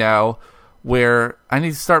point now where I need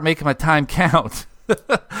to start making my time count.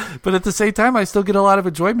 But at the same time, I still get a lot of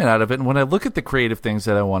enjoyment out of it. And when I look at the creative things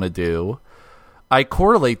that I want to do, I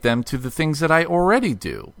correlate them to the things that I already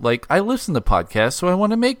do. Like, I listen to podcasts, so I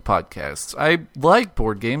want to make podcasts. I like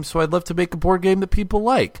board games, so I'd love to make a board game that people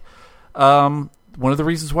like. One of the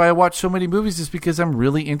reasons why I watch so many movies is because I'm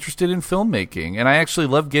really interested in filmmaking, and I actually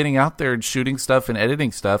love getting out there and shooting stuff and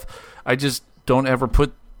editing stuff. I just don't ever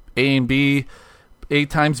put A and B, A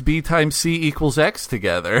times B times C equals X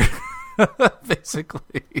together.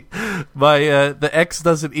 Basically, the X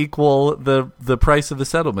doesn't equal the price of the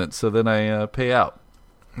settlement, so then I pay out.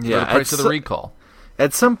 Yeah, the price of the recall.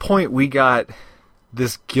 At some point, we got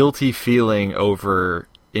this guilty feeling over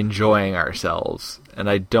enjoying ourselves, and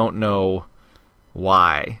I don't know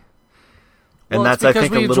why. And well, that's I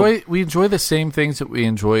think we enjoy the same things that we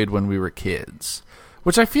enjoyed when we were kids,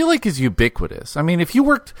 which I feel like is ubiquitous. I mean, if you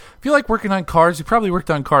like working on cars, you probably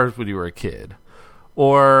worked on cars when you were a kid,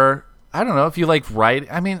 or I don't know if you like writing.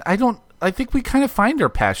 I mean, I think we kind of find our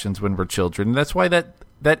passions when we're children. And that's why that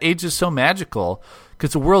age is so magical,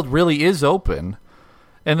 because the world really is open.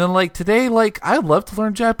 And then, like, today, like, I'd love to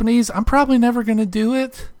learn Japanese. I'm probably never going to do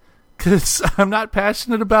it because I'm not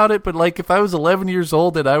passionate about it. But, like, if I was 11 years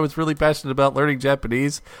old and I was really passionate about learning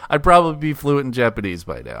Japanese, I'd probably be fluent in Japanese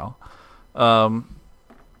by now.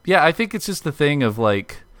 Yeah, I think it's just the thing of,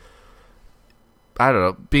 like, I don't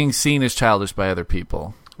know, being seen as childish by other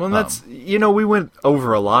people. Well, that's, we went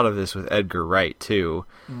over a lot of this with Edgar Wright, too.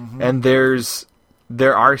 And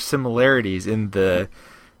there are similarities in the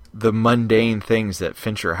mundane things that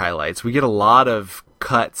Fincher highlights. We get a lot of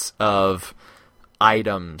cuts of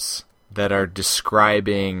items that are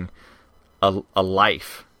describing a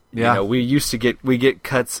life. Yeah. We get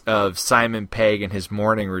cuts of Simon Pegg and his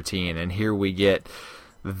morning routine, and here we get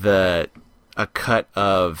a cut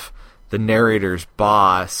of the narrator's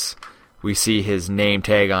boss. We see his name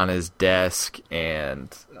tag on his desk,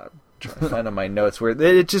 and I'm trying to find on my notes where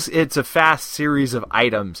it's a fast series of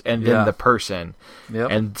items, and then the person,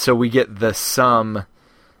 and so we get the sum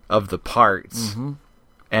of the parts,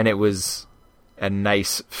 and it was a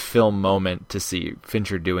nice film moment to see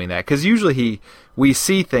Fincher doing that, because usually we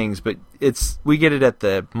see things, but we get it at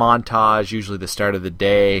the montage, usually the start of the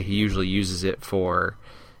day. He usually uses it for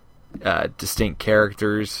distinct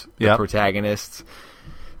characters, the protagonists.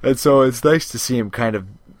 And so it's nice to see him kind of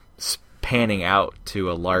panning out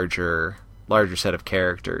to a larger set of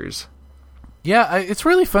characters. Yeah, it's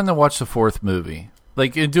really fun to watch the fourth movie.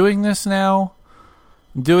 Like, in doing this now,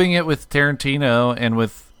 doing it with Tarantino and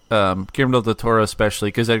with Guillermo del Toro especially,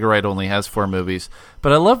 because Edgar Wright only has 4 movies.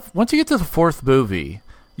 But I love, once you get to the fourth movie,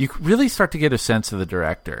 you really start to get a sense of the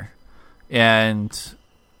director. And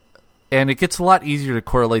it gets a lot easier to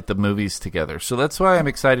correlate the movies together. So that's why I'm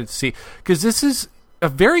excited to see, because this is a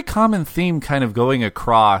very common theme kind of going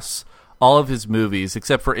across all of his movies,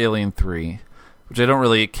 except for Alien 3, which I don't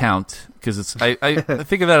really count, because it's I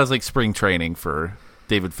think of that as like spring training for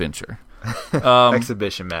David Fincher.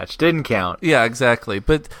 Exhibition match. Didn't count. Yeah, exactly.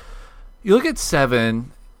 But you look at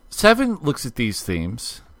 7. 7 looks at these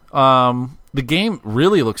themes. The game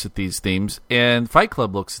really looks at these themes, and Fight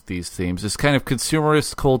Club looks at these themes. This kind of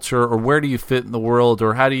consumerist culture, or where do you fit in the world,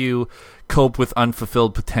 or how do you cope with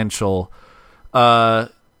unfulfilled potential.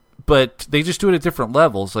 But they just do it at different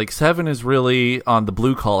levels. Like, 7 is really on the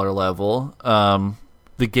blue collar level.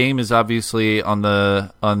 the game is obviously on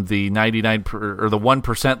the 99 or the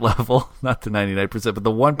 1% level, not the 99%, but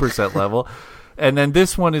the 1% level. And then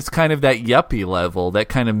this one is kind of that yuppie level, that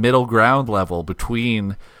kind of middle ground level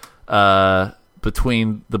between the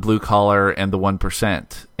blue collar and the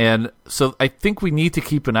 1%. And so I think we need to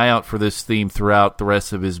keep an eye out for this theme throughout the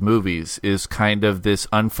rest of his movies, is kind of this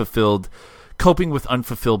coping with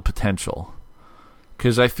unfulfilled potential.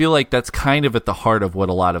 Because I feel like that's kind of at the heart of what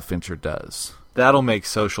a lot of Fincher does. That'll make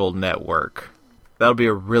Social Network. That'll be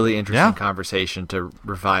a really interesting conversation to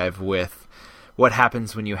revive with what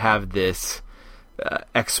happens when you have this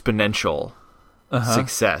exponential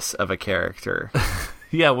success of a character.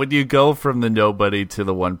 Yeah, when you go from the nobody to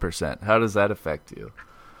the 1%, how does that affect you?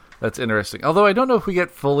 That's interesting. Although I don't know if we get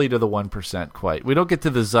fully to the 1% quite. We don't get to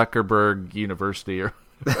the Zuckerberg University or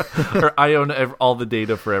I own all the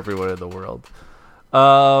data for everyone in the world.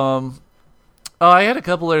 I had a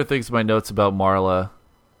couple other things in my notes about Marla.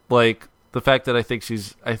 Like, the fact that I think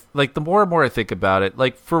the more and more I think about it,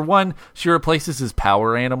 like, for one, she replaces his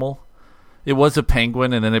power animal. It was a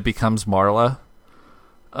penguin, and then it becomes Marla.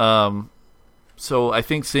 So I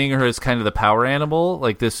think seeing her as kind of the power animal,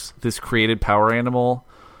 like this created power animal,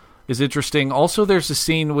 is interesting. Also, there's a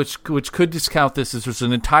scene which could discount this, is there's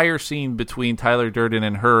an entire scene between Tyler Durden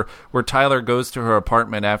and her where Tyler goes to her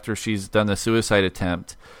apartment after she's done the suicide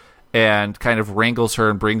attempt and kind of wrangles her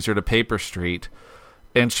and brings her to Paper Street.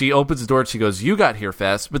 And she opens the door and she goes, "You got here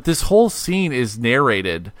fast." But this whole scene is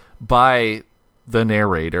narrated by the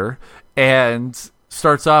narrator and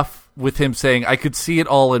starts off with him saying, "I could see it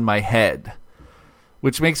all in my head,"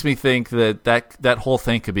 which makes me think that whole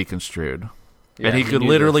thing could be construed. Yeah, and he could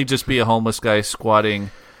literally just be a homeless guy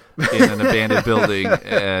squatting in an abandoned building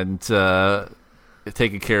and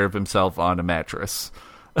taking care of himself on a mattress.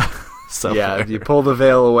 Yeah, if you pull the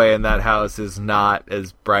veil away and that house is not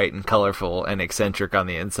as bright and colorful and eccentric on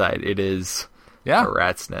the inside, it is a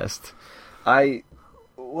rat's nest.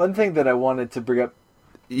 One thing that I wanted to bring up,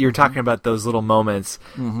 you're talking about those little moments.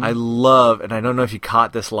 Mm-hmm. I love, and I don't know if you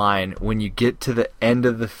caught this line, when you get to the end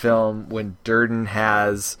of the film when Durden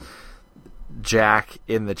has Jack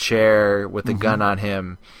in the chair with the gun on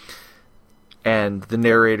him, and the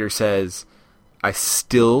narrator says, "I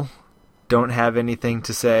still don't have anything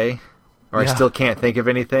to say," or "I still can't think of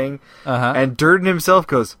anything." And Durden himself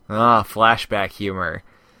goes, flashback humor.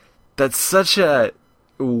 That's such a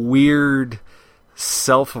weird,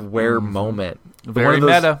 self-aware moment. Very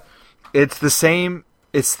meta. It's the same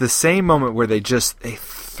moment where they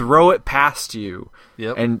throw it past you.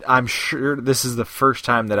 Yep. And I'm sure this is the first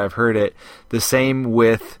time that I've heard it. The same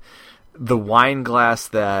with the wine glass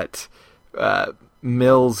that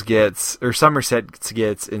Mills gets, or Somerset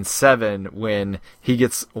gets in Seven, when he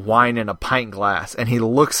gets wine in a pint glass and he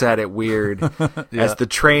looks at it weird as the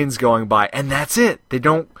train's going by, and that's it. They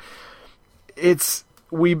don't.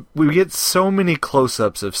 We get so many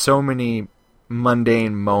close-ups of so many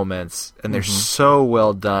mundane moments, and they're so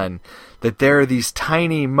well done that there are these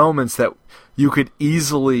tiny moments that you could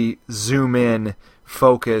easily zoom in,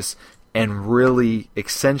 focus, and really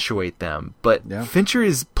accentuate them. But Fincher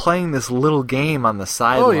is playing this little game on the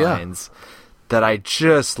sidelines that I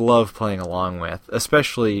just love playing along with,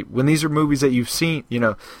 especially when these are movies that you've seen. You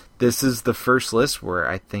know, this is the first list where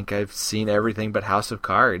I think I've seen everything but House of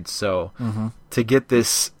Cards. So to get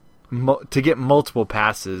this, to get multiple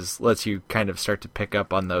passes lets you kind of start to pick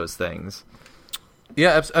up on those things.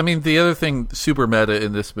 Yeah, I mean, the other thing super meta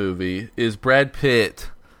in this movie is Brad Pitt,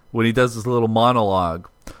 when he does this little monologue,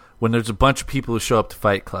 when there's a bunch of people who show up to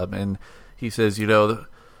Fight Club, and he says, you know,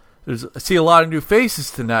 I see a lot of new faces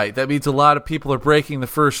tonight. That means a lot of people are breaking the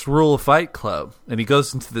first rule of Fight Club. And he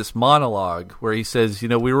goes into this monologue where he says, you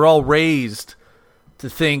know, we were all raised to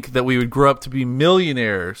think that we would grow up to be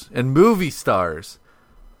millionaires and movie stars.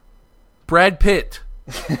 Brad Pitt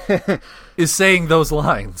is saying those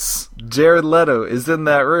lines. Jared Leto is in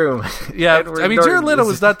that room. Yeah, I mean, Jared Leto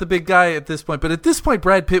was not the big guy at this point, but at this point,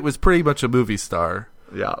 Brad Pitt was pretty much a movie star.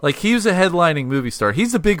 Yeah. Like, he was a headlining movie star.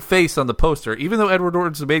 He's a big face on the poster. Even though Edward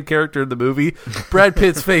Norton's the main character in the movie, Brad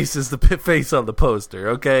Pitt's face is the face on the poster,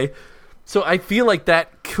 okay? So I feel like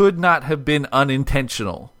that could not have been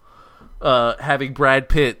unintentional, having Brad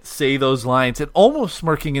Pitt say those lines and almost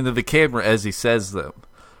smirking into the camera as he says them.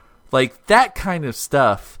 Like, that kind of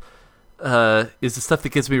stuff is the stuff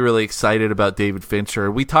that gets me really excited about David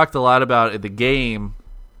Fincher. We talked a lot about in The Game.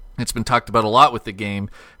 It's been talked about a lot with The Game,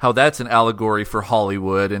 how that's an allegory for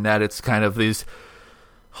Hollywood, and that it's kind of these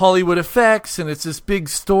Hollywood effects, and it's this big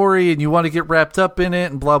story, and you want to get wrapped up in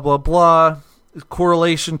it, and blah, blah, blah.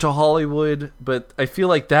 correlation to Hollywood, but I feel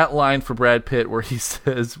like that line for Brad Pitt where he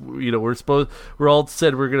says, we're all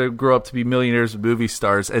said we're going to grow up to be millionaires and movie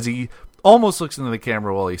stars, as he almost looks into the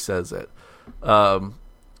camera while he says it,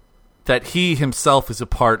 that he himself is a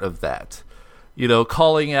part of that.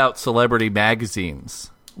 Calling out celebrity magazines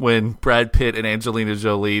when Brad Pitt and Angelina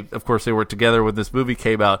Jolie, of course they were together when this movie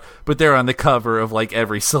came out, but they're on the cover of like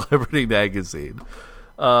every celebrity magazine.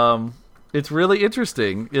 It's really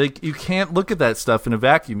interesting. Like, you can't look at that stuff in a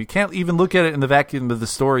vacuum. You can't even look at it in the vacuum of the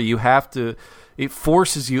story. It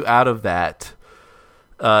forces you out of that.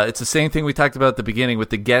 It's the same thing we talked about at the beginning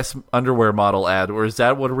with the Guess underwear model ad, or is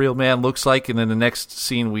that what a real man looks like? And then the next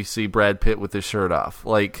scene we see Brad Pitt with his shirt off.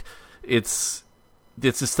 Like, it's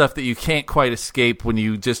the stuff that you can't quite escape when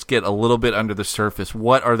you just get a little bit under the surface.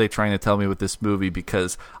 What are they trying to tell me with this movie?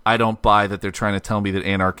 Because I don't buy that they're trying to tell me that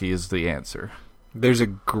anarchy is the answer. There's a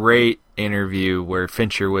great interview where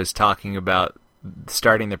Fincher was talking about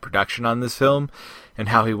starting the production on this film and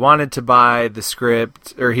how he wanted to buy the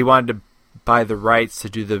script, or he wanted to buy the rights to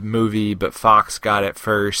do the movie, but Fox got it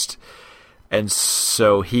first. And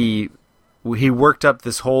so he worked up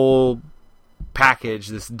this whole package,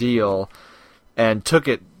 this deal, and took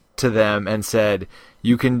it to them and said,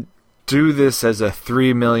 you can do this as a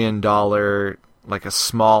 $3 million, like a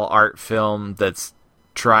small art film that's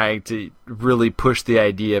trying to really push the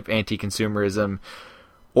idea of anti-consumerism,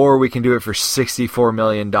 or we can do it for $64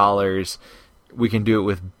 million. We can do it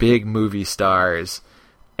with big movie stars,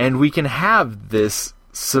 and we can have this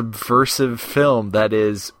subversive film that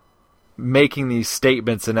is making these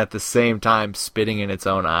statements and at the same time spitting in its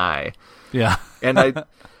own eye. Yeah. And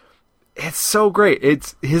it's so great.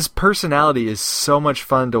 His personality is so much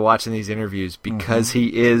fun to watch in these interviews because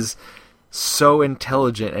he is so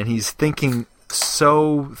intelligent and he's thinking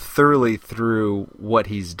so thoroughly through what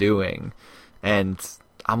he's doing. And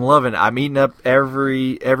I'm loving it. I'm eating up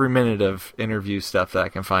every minute of interview stuff that I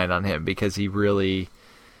can find on him because he's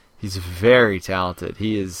very talented.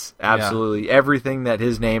 He is absolutely everything that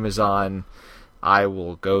his name is on, I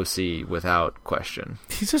will go see without question.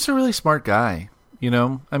 He's just a really smart guy,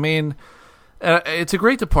 I mean, it's a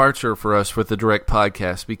great departure for us with the Direct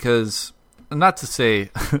Podcast because, not to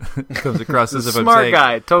say it comes across as if I'm saying smart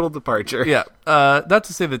guy, total departure. Yeah, not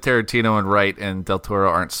to say that Tarantino and Wright and Del Toro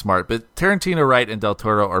aren't smart, but Tarantino, Wright, and Del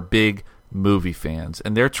Toro are big movie fans,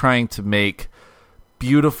 and they're trying to make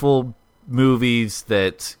beautiful movies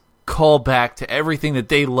that call back to everything that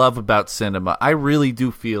they love about cinema. I really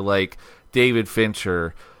do feel like David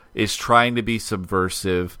Fincher is trying to be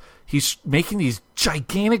subversive. He's making these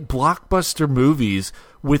gigantic blockbuster movies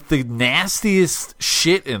with the nastiest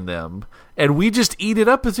shit in them, and we just eat it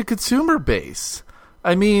up as a consumer base.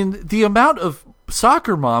 I mean, the amount of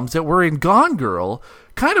soccer moms that were in Gone Girl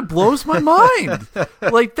kind of blows my mind.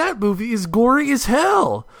 Like, that movie is gory as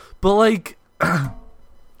hell. But, like,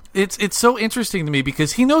 it's so interesting to me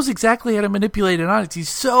because he knows exactly how to manipulate an audience. He's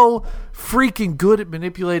so freaking good at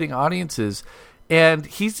manipulating audiences. And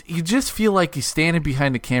you just feel like he's standing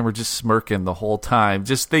behind the camera just smirking the whole time,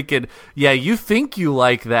 just thinking, yeah, you think you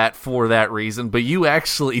like that for that reason, but you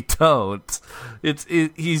actually don't.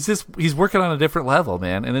 He's working on a different level,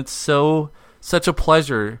 man, and it's such a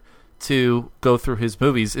pleasure to go through his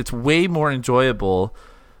movies. It's way more enjoyable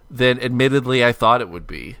than admittedly I thought it would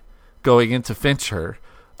be going into Fincher.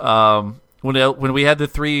 When we had the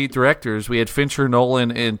three directors, we had Fincher,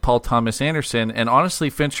 Nolan, and Paul Thomas Anderson, and honestly,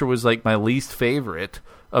 Fincher was like my least favorite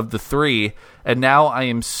of the three, and now I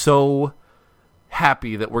am so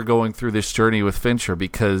happy that we're going through this journey with Fincher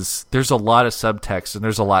because there's a lot of subtext and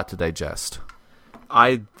there's a lot to digest.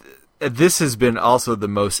 This has been also the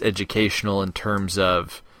most educational in terms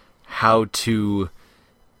of how to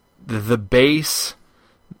the base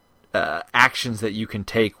actions that you can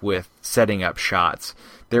take with setting up shots.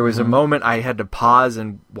 There was a moment I had to pause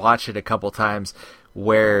and watch it a couple times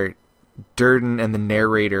where Durden and the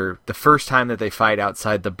narrator, the first time that they fight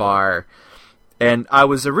outside the bar, and I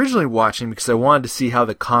was originally watching because I wanted to see how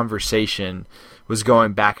the conversation was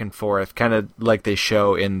going back and forth, kind of like they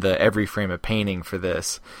show in the Every Frame a Painting for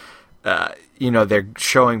this. They're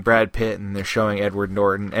showing Brad Pitt and they're showing Edward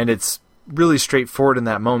Norton, and it's really straightforward in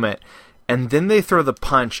that moment. And then they throw the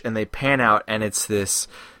punch and they pan out, and it's this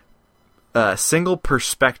single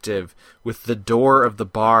perspective with the door of the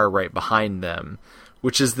bar right behind them,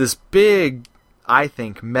 which is this big, I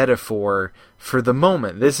think, metaphor for the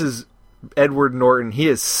moment. This is Edward Norton. He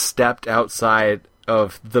has stepped outside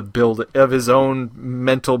of the of his own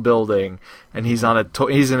mental building, and he's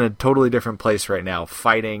he's in a totally different place right now,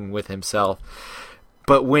 fighting with himself.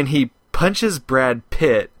 But when he punches Brad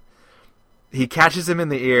Pitt, he catches him in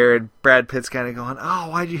the ear, and Brad Pitt's kind of going, "Oh,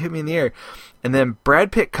 why'd you hit me in the ear?" And then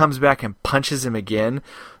Brad Pitt comes back and punches him again,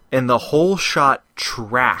 and the whole shot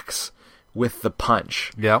tracks with the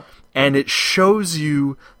punch. Yeah. And it shows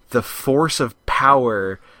you the force of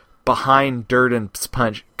power behind Durden's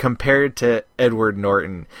punch compared to Edward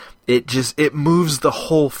Norton. It moves the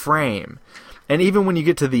whole frame. And even when you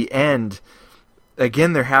get to the end,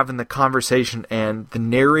 again, they're having the conversation, and the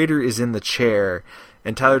narrator is in the chair,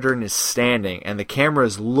 and Tyler Durden is standing, and the camera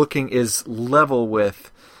is level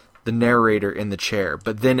with the narrator in the chair,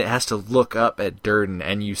 but then it has to look up at Durden,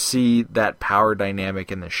 and you see that power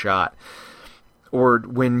dynamic in the shot. Or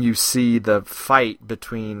when you see the fight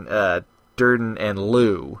between Durden and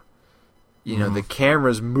Lou, the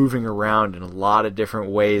camera's moving around in a lot of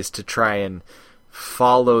different ways to try and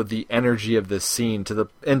follow the energy of this scene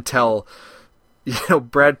until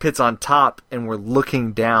Brad Pitt's on top, and we're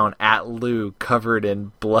looking down at Lou covered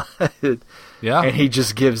in blood. Yeah. And he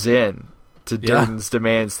just gives in to Durden's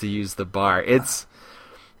demands to use the bar. It's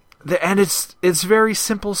very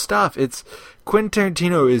simple stuff. Quentin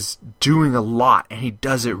Tarantino is doing a lot, and he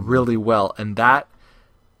does it really well, and that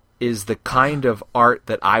is the kind of art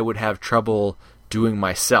that I would have trouble doing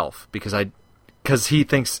myself, because he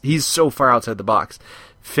thinks he's so far outside the box.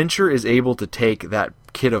 Fincher is able to take that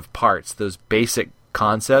kit of parts, those basic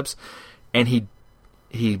concepts, and he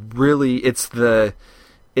really, it's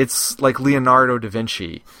like Leonardo da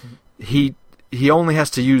Vinci. He only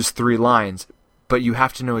has to use 3 lines, but you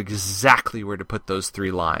have to know exactly where to put those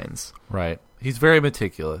 3 lines. Right. He's very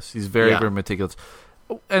meticulous. He's very meticulous.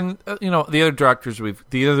 And the other directors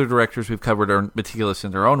we've covered are meticulous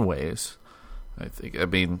in their own ways. I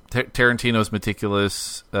mean, Tarantino's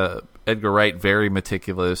meticulous. Edgar Wright, very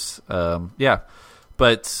meticulous. But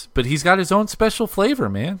he's got his own special flavor,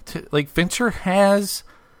 man. Fincher has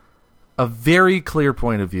a very clear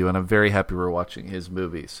point of view, and I'm very happy we're watching his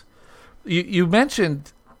movies. You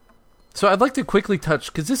mentioned, so I'd like to quickly touch,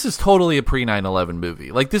 because this is totally a pre-9/11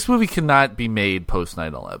 movie. This movie cannot be made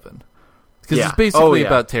post-9/11. Because it's basically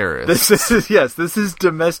about terrorists. This is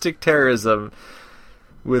domestic terrorism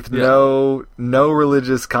with no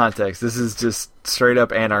religious context. This is just straight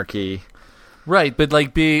up anarchy. Right, but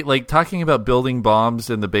talking about building bombs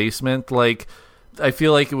in the basement, I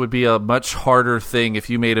feel like it would be a much harder thing if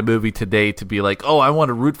you made a movie today to be like, oh, I want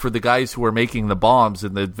to root for the guys who are making the bombs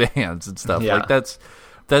in the vans and stuff. Yeah.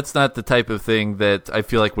 That's not the type of thing that I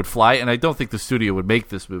feel like would fly, and I don't think the studio would make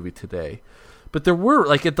this movie today. But there were,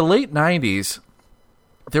 at the late 90s,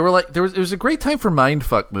 it was a great time for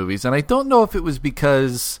mindfuck movies, and I don't know if it was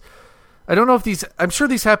because, I'm sure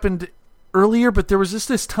these happened earlier, but there was just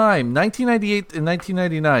this time, 1998 and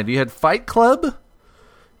 1999, you had Fight Club,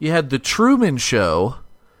 you had The Truman Show,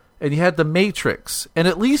 and you had The Matrix. And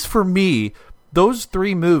at least for me, those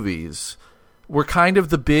 3 movies were kind of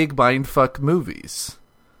the big mindfuck movies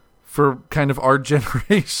for kind of our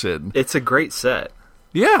generation. It's a great set.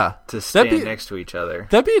 Yeah. To stand next to each other.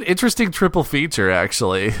 That'd be an interesting triple feature,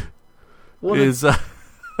 actually.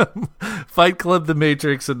 Fight Club, The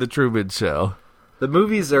Matrix, and The Truman Show. The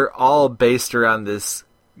movies are all based around this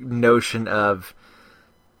notion of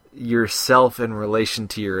yourself in relation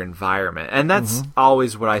to your environment. And that's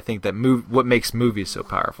always what I think what makes movies so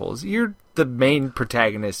powerful is you're the main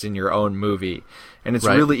protagonist in your own movie. And it's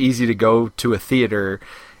really easy to go to a theater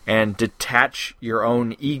and detach your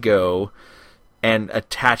own ego and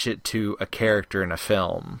attach it to a character in a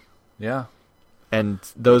film. Yeah. And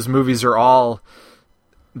those movies are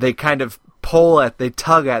they kind of they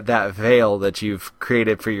tug at that veil that you've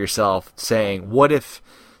created for yourself, saying, what if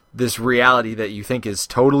this reality that you think is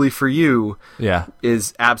totally for you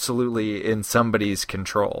is absolutely in somebody's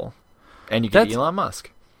control? And you get Elon Musk.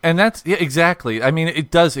 And that's, exactly. I mean, it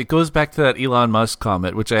goes back to that Elon Musk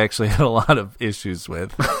comment, which I actually had a lot of issues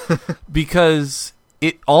with. Because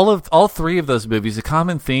all 3 of those movies, a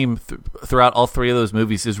common theme throughout all 3 of those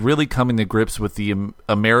movies is really coming to grips with the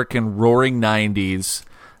American roaring 90s,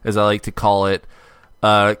 as I like to call it,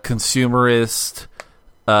 consumerist,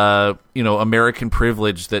 American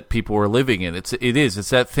privilege that people were living in. It's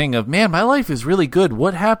that thing of, man, my life is really good.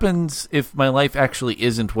 What happens if my life actually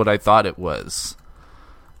isn't what I thought it was?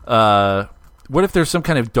 What if there's some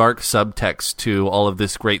kind of dark subtext to all of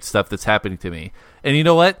this great stuff that's happening to me? And you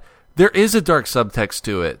know what? There is a dark subtext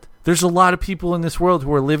to it. There's a lot of people in this world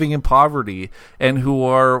who are living in poverty and who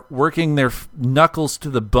are working their knuckles to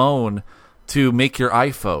the bone to make your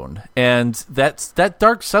iPhone. And that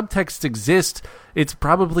dark subtext exists. It's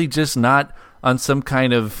probably just not on some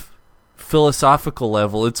kind of philosophical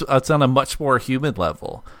level. It's on a much more human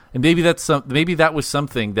level. And maybe that was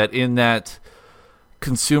something that in that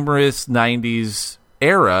consumerist 90s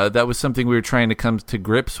era, that was something we were trying to come to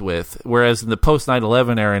grips with. Whereas in the post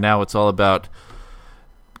 9/11 era, now it's all about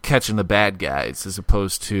catching the bad guys as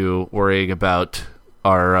opposed to worrying about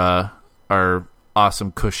our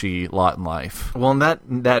awesome, cushy lot in life. Well, and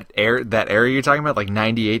that area you're talking about, like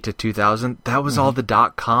 98 to 2000, that was all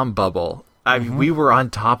the .com bubble. I mean, we were on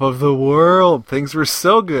top of the world. Things were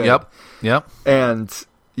so good. Yep. And,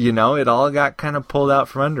 you know, it all got kind of pulled out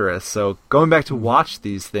from under us. So going back to watch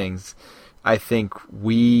these things, I think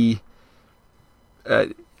it's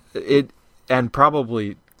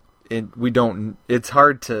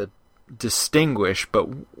hard to distinguish, but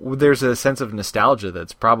there's a sense of nostalgia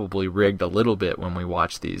that's probably rigged a little bit when we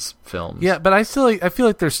watch these films. Yeah, but I feel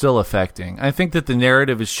like they're still affecting. I think that the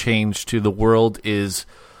narrative has changed to the world is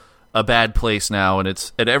a bad place now,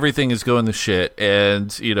 and everything is going to shit,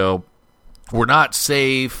 and you know, we're not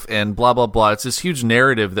safe, and blah blah blah. It's this huge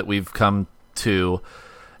narrative that we've come to,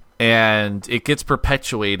 and it gets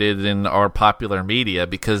perpetuated in our popular media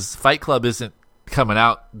because Fight Club isn't coming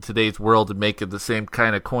out in today's world and making the same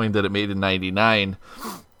kind of coin that it made in '99,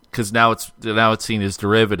 because now it's seen as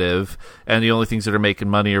derivative, and the only things that are making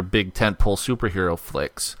money are big tentpole superhero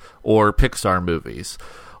flicks or Pixar movies,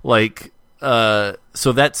 like.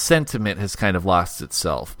 So that sentiment has kind of lost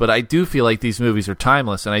itself. But I do feel like these movies are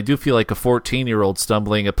timeless, and I do feel like a 14-year-old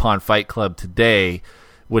stumbling upon Fight Club today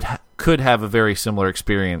could have a very similar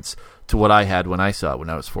experience to what I had when I saw it when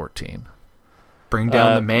I was 14. Bring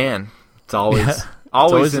down the man. It's always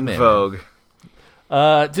in vogue.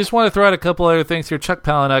 Just want to throw out a couple other things here. Chuck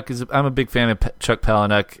Palahniuk I'm a big fan of Chuck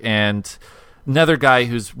Palahniuk, and another guy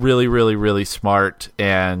who's really, really, really smart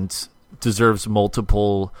and deserves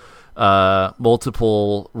multiple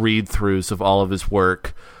read-throughs of all of his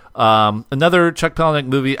work. Another Chuck Palahniuk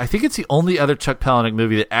movie, I think it's the only other Chuck Palahniuk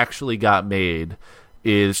movie that actually got made,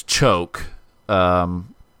 is Choke,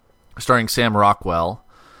 starring Sam Rockwell.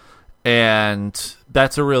 And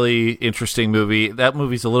that's a really interesting movie. That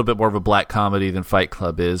movie's a little bit more of a black comedy than Fight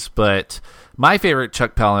Club is, but my favorite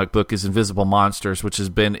Chuck Palahniuk book is Invisible Monsters, which has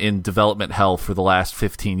been in development hell for the last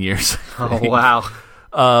 15 years. Oh, wow.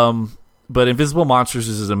 But Invisible Monsters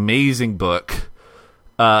is an amazing book,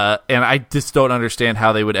 and I just don't understand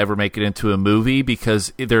how they would ever make it into a movie,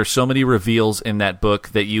 because there are so many reveals in that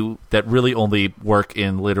book that really only work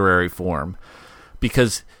in literary form.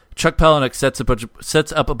 Because Chuck Palahniuk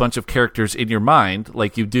sets up a bunch of characters in your mind,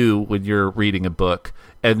 like you do when you're reading a book,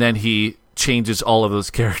 and then he changes all of those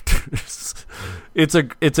characters. It's a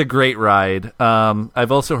great ride.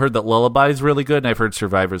 I've also heard that Lullaby is really good, and I've heard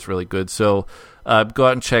Survivor is really good. So go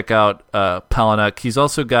out and check out Palahniuk. He's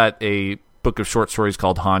also got a book of short stories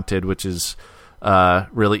called Haunted, which is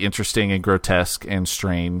really interesting and grotesque and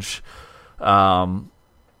strange. So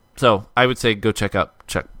I would say go check out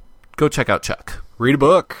Chuck. Read a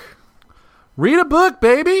book. Read a book,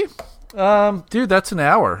 baby. Dude, that's an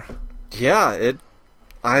hour. Yeah,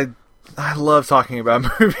 I love talking about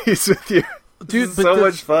movies with you. Dude, it's so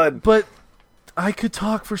much fun. But I could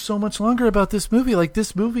talk for so much longer about this movie. Like,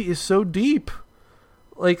 this movie is so deep.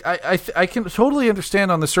 Like, I can totally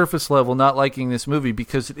understand on the surface level not liking this movie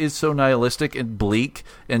because it is so nihilistic and bleak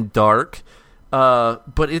and dark.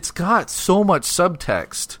 But it's got so much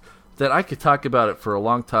subtext that I could talk about it for a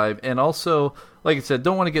long time. And also, like I said,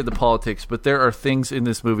 don't want to get into politics, but there are things in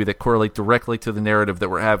this movie that correlate directly to the narrative that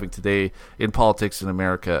we're having today in politics in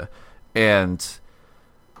America. And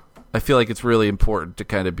I feel like it's really important to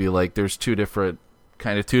kind of be like, there's two different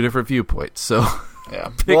viewpoints. So yeah,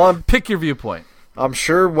 pick your viewpoint. I'm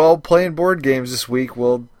sure while playing board games this week,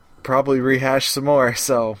 we'll probably rehash some more.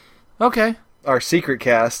 So okay, our secret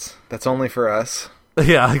cast, that's only for us.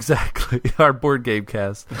 Yeah, exactly. Our board game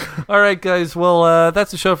cast. All right, guys. Well,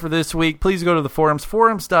 that's the show for this week. Please go to the forums,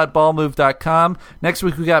 forums.ballmove.com. Next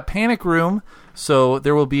week, we got Panic Room, so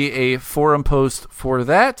there will be a forum post for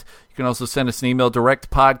that. You can also send us an email,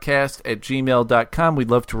 directpodcast@gmail.com. We'd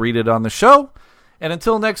love to read it on the show. And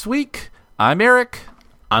until next week, I'm Eric.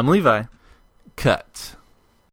 I'm Levi. Cut.